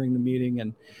occurred during the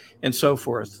meeting and so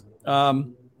forth. We're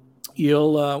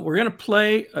going to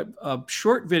play a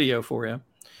short video for you.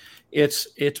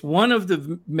 It's one of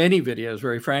the many videos,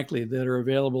 very frankly, that are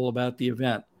available about the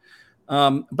event.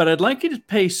 But I'd like you to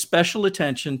pay special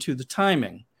attention to the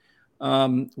timing.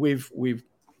 We've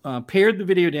pared the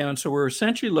video down, so we're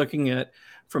essentially looking at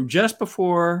from just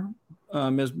before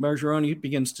Ms. Majeroni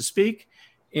begins to speak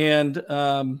and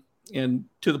to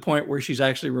the point where she's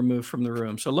actually removed from the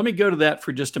room. So let me go to that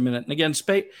for just a minute. And again,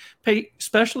 pay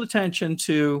special attention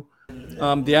to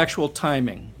the actual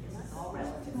timing.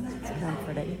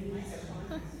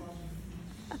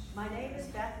 My name is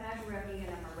Beth Majeroni,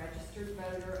 and I'm a registered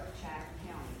voter of Chatham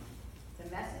County. The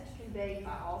message conveyed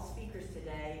by all speakers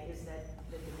today is that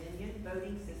the Dominion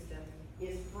voting system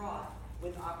is fraught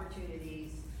with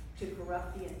opportunities to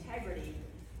corrupt the integrity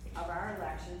of our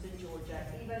elections in Georgia,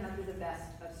 even under the best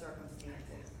of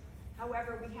circumstances.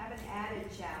 However, we have an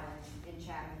added challenge in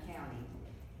Chatham County.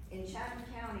 In Chatham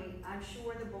County, I'm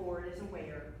sure the board is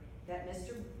aware that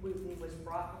Mr. Wooten was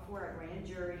brought before a grand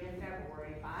jury in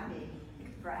February by me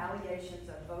for allegations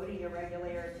of voting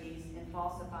irregularities and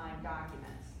falsifying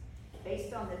documents.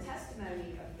 Based on the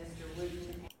testimony of Mr.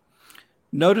 Wooten.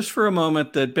 Notice for a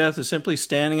moment that Beth is simply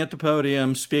standing at the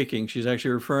podium speaking. She's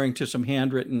actually referring to some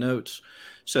handwritten notes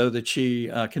so that she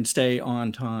can stay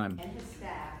on time. And his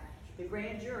staff, the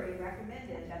grand jury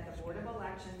recommended that the Board of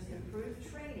Elections improve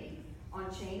training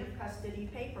on chain of custody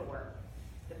paperwork.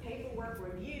 The paperwork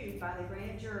reviewed by the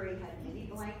grand jury had many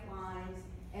blank lines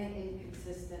and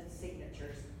inconsistent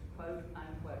signatures, quote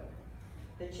unquote.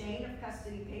 The chain of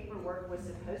custody paperwork was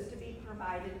supposed to be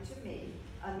provided to me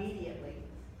immediately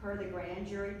per the grand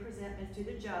jury presentment to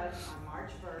the judge on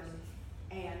March 1st,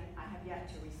 and I have yet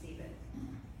to receive it.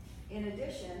 In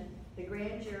addition, the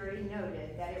grand jury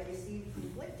noted that it received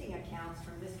conflicting accounts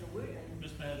from Mr. Wooten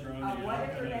of what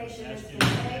information is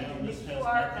contained in the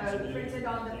QR code printed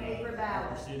on the paper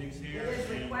ballot. It is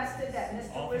requested that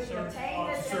Mr. Wooten obtain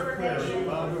this information and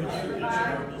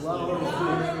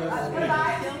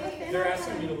provide. They're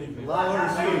asking me to leave. They've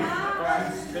asked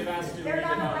you to leave. They're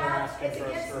not. It's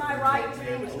against my right to be.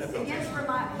 It's against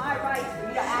my right for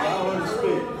you to ask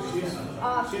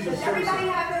me. Does everybody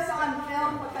have this on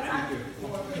film? Because I'm.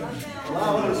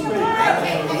 Allow her to speak. Put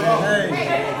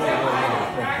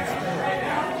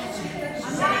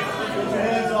your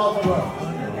hands off of her.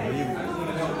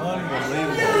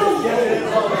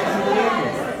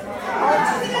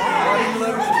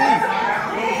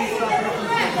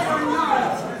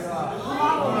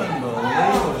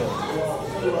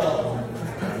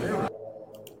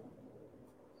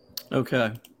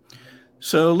 Okay,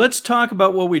 so let's talk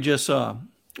about what we just saw.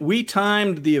 We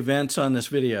timed the events on this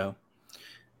video.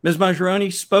 Ms. Majeroni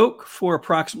spoke for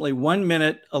approximately 1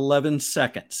 minute, 11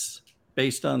 seconds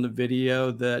based on the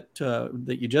video that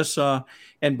you just saw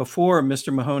and before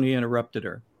Mr. Mahoney interrupted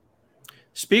her.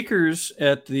 Speakers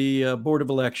at the Board of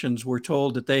Elections were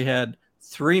told that they had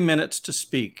 3 minutes to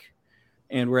speak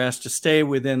and were asked to stay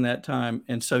within that time.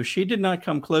 And so she did not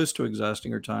come close to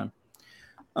exhausting her time.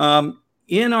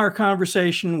 In our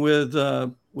conversation with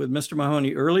Mr.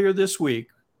 Mahoney earlier this week,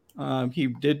 he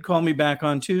did call me back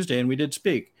on Tuesday and we did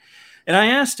speak. And I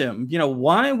asked him,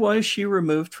 why was she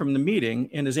removed from the meeting?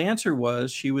 And his answer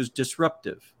was she was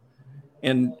disruptive.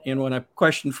 And when I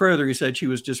questioned further, he said she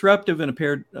was disruptive and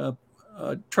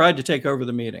tried to take over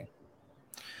the meeting.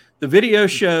 The video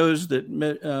shows that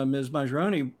Ms.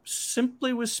 Majeroni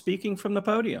simply was speaking from the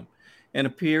podium and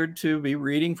appeared to be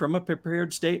reading from a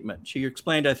prepared statement. She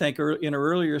explained, I think, in her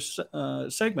earlier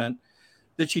segment,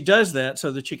 that she does that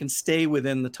so that she can stay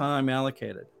within the time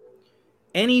allocated.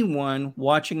 Anyone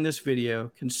watching this video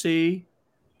can see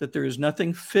that there is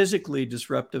nothing physically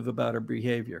disruptive about her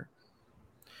behavior.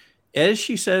 As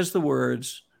she says the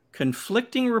words,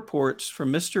 conflicting reports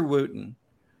from Mr. Wooten,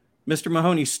 Mr.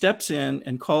 Mahoney steps in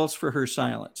and calls for her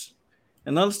silence.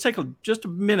 And now let's take just a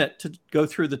minute to go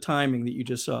through the timing that you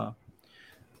just saw.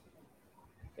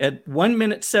 At 1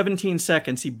 minute, 17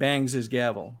 seconds, he bangs his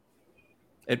gavel.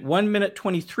 At 1 minute,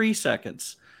 23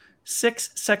 seconds,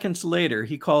 6 seconds later,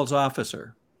 he calls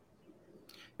officer.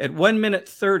 At 1 minute,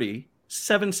 30,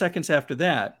 7 seconds after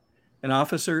that, an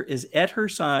officer is at her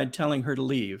side telling her to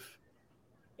leave.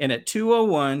 And at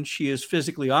 2:01, she is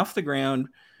physically off the ground,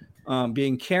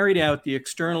 being carried out the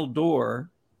external door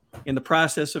in the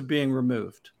process of being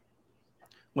removed.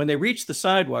 When they reach the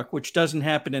sidewalk, which doesn't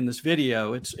happen in this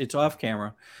video, it's off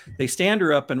camera, they stand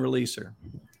her up and release her.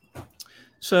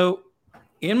 So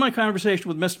in my conversation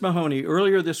with Mr. Mahoney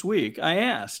earlier this week, I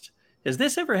asked, has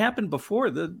this ever happened before?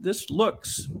 This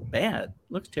looks bad,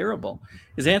 looks terrible.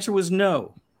 His answer was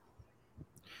no.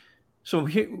 So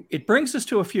it brings us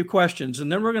to a few questions,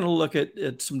 and then we're going to look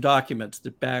at some documents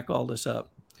that back all this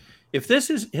up. If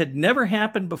this had never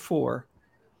happened before,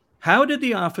 how did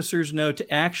the officers know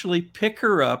to actually pick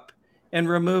her up and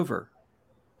remove her?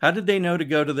 How did they know to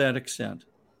go to that extent?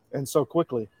 And so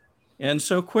quickly.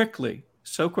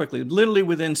 Literally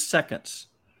within seconds.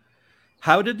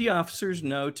 How did the officers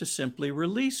know to simply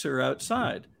release her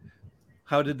outside?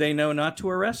 How did they know not to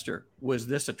arrest her? Was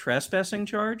this a trespassing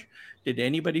charge? Did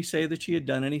anybody say that she had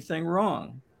done anything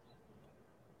wrong?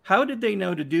 How did they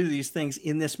know to do these things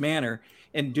in this manner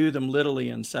and do them literally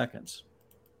in seconds?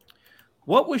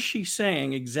 What was she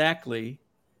saying exactly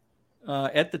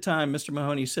at the time Mr.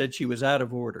 Mahoney said she was out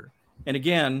of order? And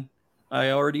again,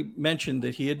 I already mentioned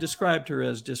that he had described her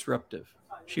as disruptive.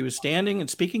 She was standing and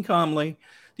speaking calmly.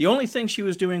 The only thing she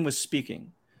was doing was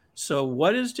speaking. So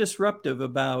what is disruptive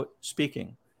about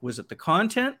speaking? Was it the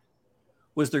content?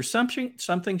 Was there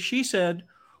something she said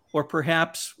or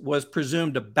perhaps was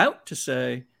presumed about to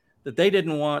say that they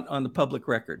didn't want on the public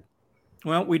record?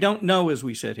 Well, we don't know as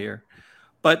we sit here,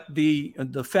 but the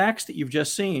facts that you've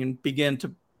just seen begin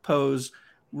to pose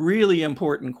really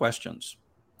important questions.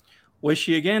 Was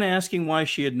she again asking why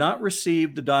she had not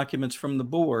received the documents from the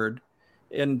board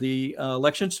in the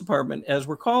elections department as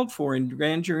were called for in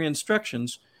grand jury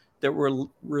instructions that were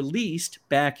released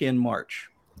back in March?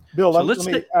 Bill, let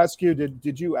me ask you,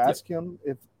 did you ask him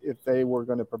if they were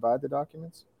going to provide the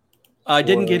documents? I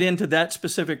didn't get into that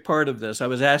specific part of this. I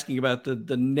was asking about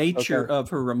the nature of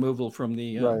her removal from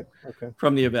the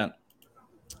from the event.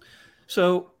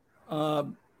 So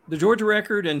the Georgia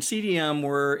Record and CDM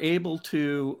were able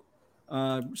to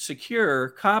secure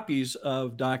copies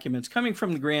of documents coming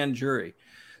from the grand jury.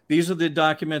 These are the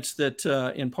documents that,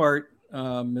 in part,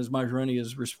 Ms. Majeroni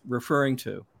is referring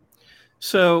to.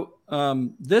 So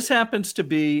this happens to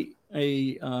be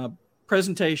a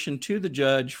presentation to the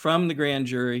judge from the grand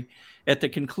jury at the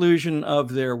conclusion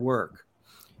of their work.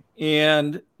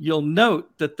 And you'll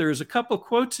note that there's a couple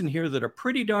quotes in here that are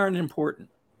pretty darn important.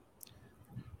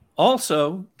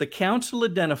 Also, the counsel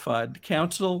identified, the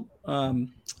counsel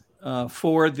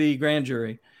for the grand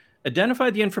jury,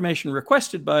 identified the information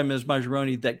requested by Ms.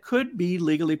 Majeroni that could be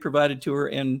legally provided to her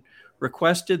and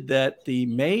requested that the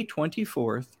May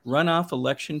 24th runoff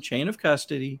election chain of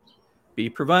custody be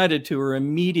provided to her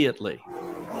immediately.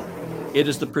 It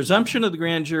is the presumption of the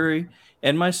grand jury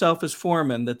and myself as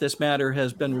foreman that this matter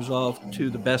has been resolved to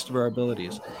the best of our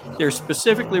abilities. They're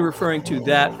specifically referring to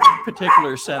that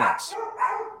particular sentence.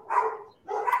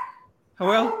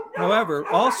 However,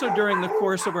 also during the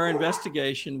course of our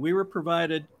investigation, we were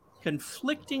provided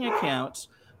conflicting accounts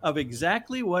of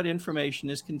exactly what information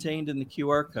is contained in the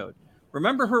QR code.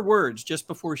 Remember her words just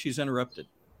before she's interrupted.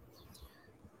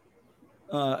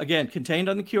 Again, contained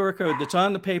on the QR code that's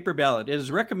on the paper ballot. It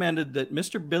is recommended that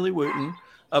Mr. Billy Wooten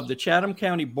of the Chatham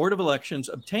County Board of Elections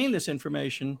obtain this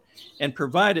information and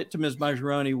provide it to Ms.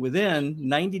 Majeroni within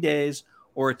 90 days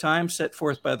or a time set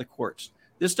forth by the courts.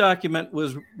 This document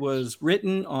was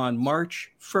written on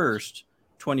March 1st,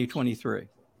 2023.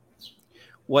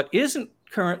 What isn't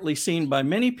currently seen by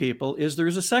many people is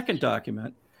there's a second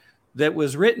document that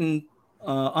was written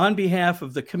on behalf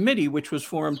of the committee, which was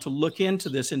formed to look into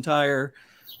this entire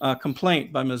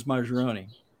complaint by Ms. Majeroni.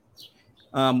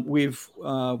 We've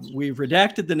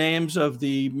redacted the names of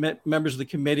the members of the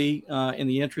committee in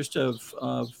the interest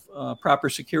of proper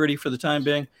security for the time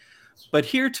being. But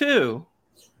here too,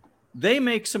 they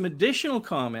make some additional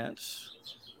comments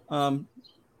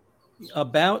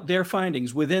about their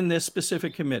findings within this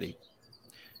specific committee.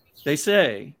 They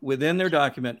say within their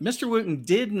document, Mr. Wooten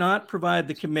did not provide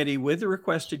the committee with the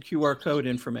requested QR code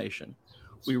information.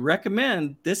 We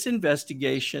recommend this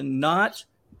investigation not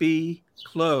be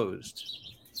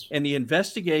closed and the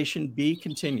investigation be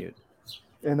continued.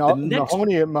 And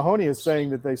Mahoney is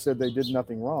saying that they said they did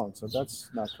nothing wrong, so that's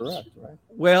not correct, right?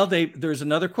 Well, there's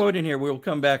another quote in here we'll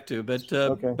come back to, but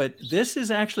okay. But this is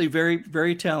actually very,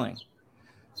 very telling.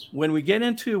 When we get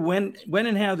into when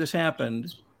and how this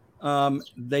happened,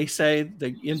 they say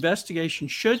the investigation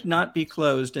should not be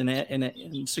closed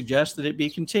and suggest that it be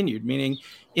continued, meaning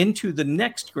into the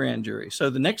next grand jury. So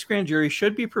the next grand jury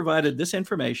should be provided this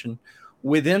information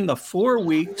within the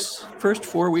first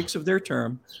 4 weeks of their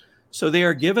term. So they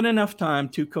are given enough time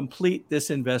to complete this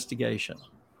investigation.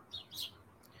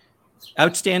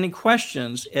 Outstanding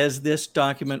questions as this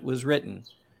document was written.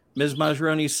 Ms.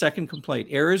 Majeroni's second complaint: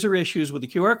 errors or issues with the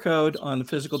QR code on the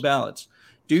physical ballots.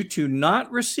 Due to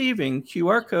not receiving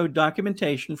QR code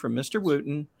documentation from Mr.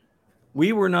 Wooten,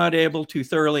 we were not able to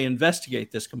thoroughly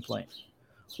investigate this complaint.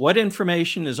 What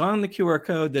information is on the QR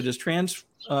code that is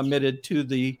transmitted to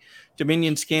the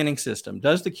Dominion scanning system?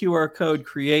 Does the QR code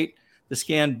create the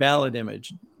scanned ballot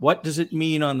image? What does it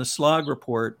mean on the slog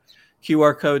report,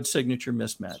 QR code signature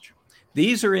mismatch?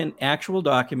 These are in actual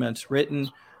documents written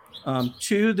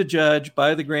to the judge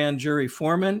by the grand jury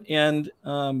foreman and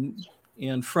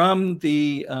from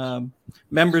the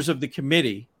members of the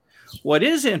committee. What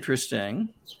is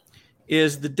interesting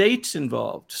is the dates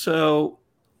involved. So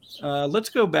let's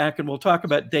go back and we'll talk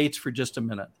about dates for just a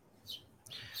minute.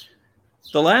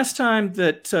 The last time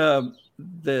that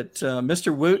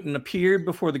Mr. Wooten appeared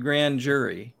before the grand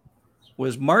jury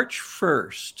was March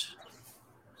 1st.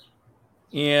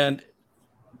 And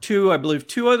I believe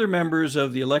two other members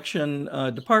of the election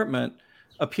department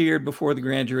appeared before the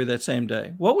grand jury that same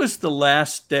day. What was the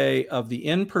last day of the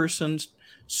in-person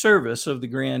service of the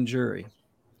grand jury?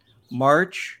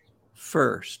 March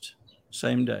 1st,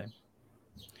 same day.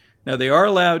 Now, they are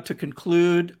allowed to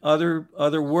conclude other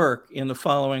work in the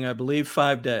following, I believe,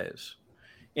 5 days.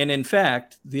 And in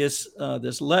fact, this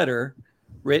letter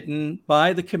written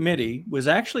by the committee was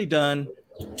actually done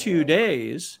 2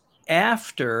 days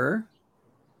after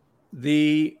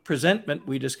the presentment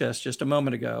we discussed just a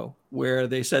moment ago, where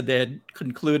they said they had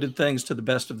concluded things to the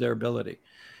best of their ability.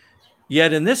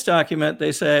 Yet in this document,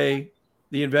 they say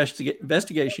the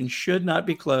investigation should not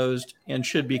be closed and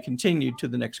should be continued to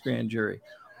the next grand jury.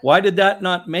 Why did that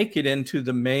not make it into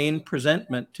the main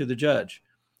presentment to the judge?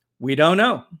 We don't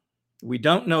know. We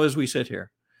don't know as we sit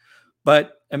here.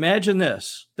 But imagine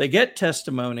this. They get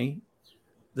testimony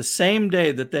the same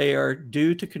day that they are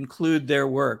due to conclude their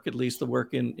work, at least the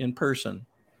work in person.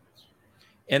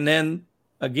 And then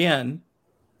again,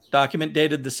 document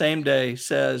dated the same day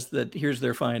says that here's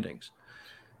their findings.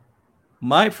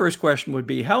 My first question would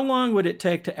be, how long would it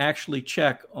take to actually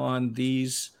check on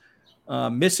these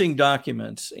missing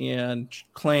documents and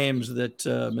claims that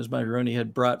Ms. Majeroni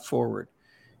had brought forward?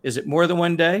 Is it more than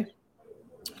 1 day?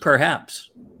 Perhaps.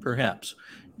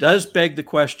 Does beg the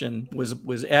question,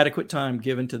 was adequate time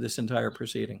given to this entire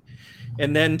proceeding?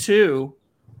 And then two,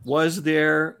 was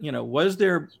there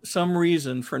some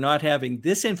reason for not having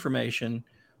this information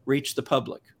reach the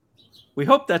public? We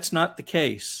hope that's not the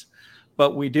case,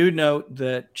 but we do note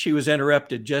that she was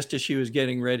interrupted just as she was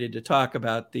getting ready to talk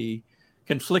about the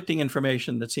conflicting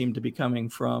information that seemed to be coming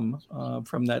from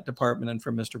that department and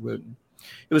from Mr. Wooten.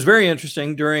 It was very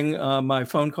interesting. During my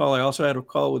phone call, I also had a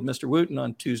call with Mr. Wooten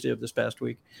on Tuesday of this past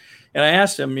week. And I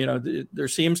asked him, there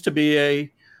seems to be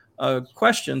a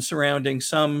question surrounding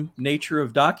some nature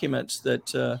of documents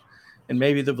that, and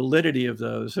maybe the validity of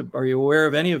those. Are you aware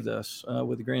of any of this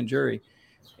with the grand jury?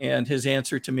 And his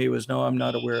answer to me was, no, I'm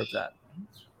not aware of that.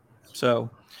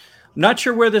 So I'm not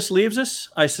sure where this leaves us.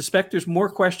 I suspect there's more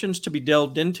questions to be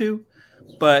delved into,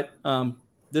 but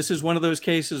this is one of those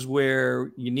cases where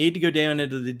you need to go down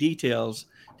into the details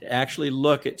to actually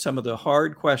look at some of the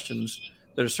hard questions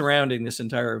that are surrounding this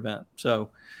entire event. So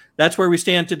that's where we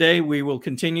stand today. We will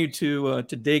continue to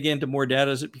dig into more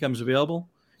data as it becomes available,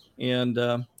 and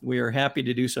we are happy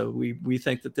to do so. We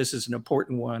think that this is an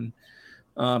important one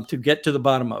to get to the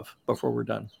bottom of before we're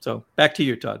done. So back to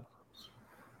you, Todd.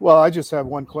 Well, I just have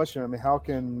one question. I mean, how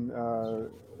can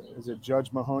is it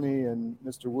Judge Mahoney and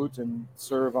Mr. Wooten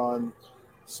serve on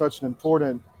such an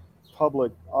important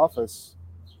public office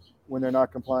when they're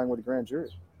not complying with the grand jury?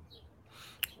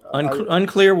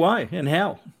 Unclear why and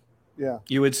how. Yeah.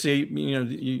 You would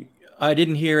see, I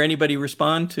didn't hear anybody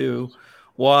respond to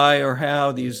why or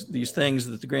how these things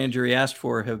that the grand jury asked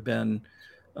for have been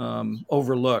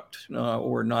overlooked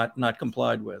or not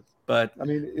complied with. But I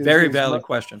mean, very valid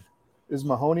question. Is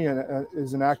Mahoney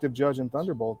is an active judge in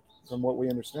Thunderbolt, from what we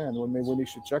understand? Maybe we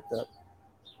should check that.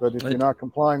 But if you're not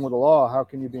complying with the law, how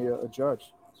can you be a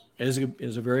judge? Is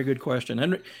a very good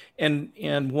question.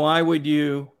 And why would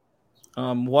you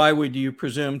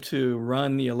presume to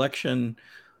run the election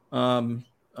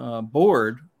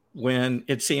board when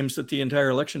it seems that the entire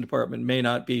election department may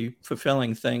not be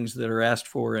fulfilling things that are asked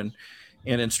for and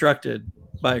instructed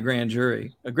by a grand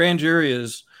jury. A grand jury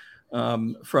is,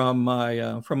 from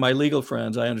my legal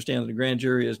friends, I understand that the grand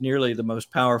jury is nearly the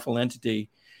most powerful entity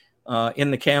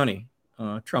in the county.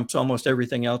 Trumps almost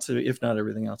everything else, if not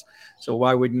everything else. So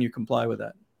why wouldn't you comply with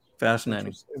that?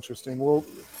 Fascinating. Interesting. Well,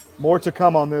 more to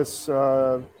come on this,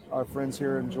 our friends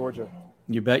here in Georgia.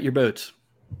 You bet your boots.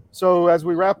 So as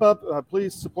we wrap up,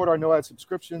 please support our no ad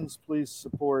subscriptions. Please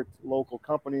support local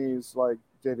companies like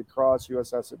David Cross,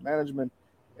 U.S. Asset Management,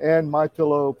 and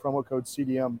MyPillow, promo code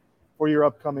CDM, for your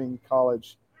upcoming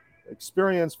college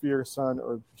experience for your son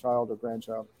or child or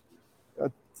grandchild.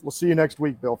 We'll see you next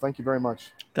week, Bill. Thank you very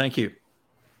much. Thank you.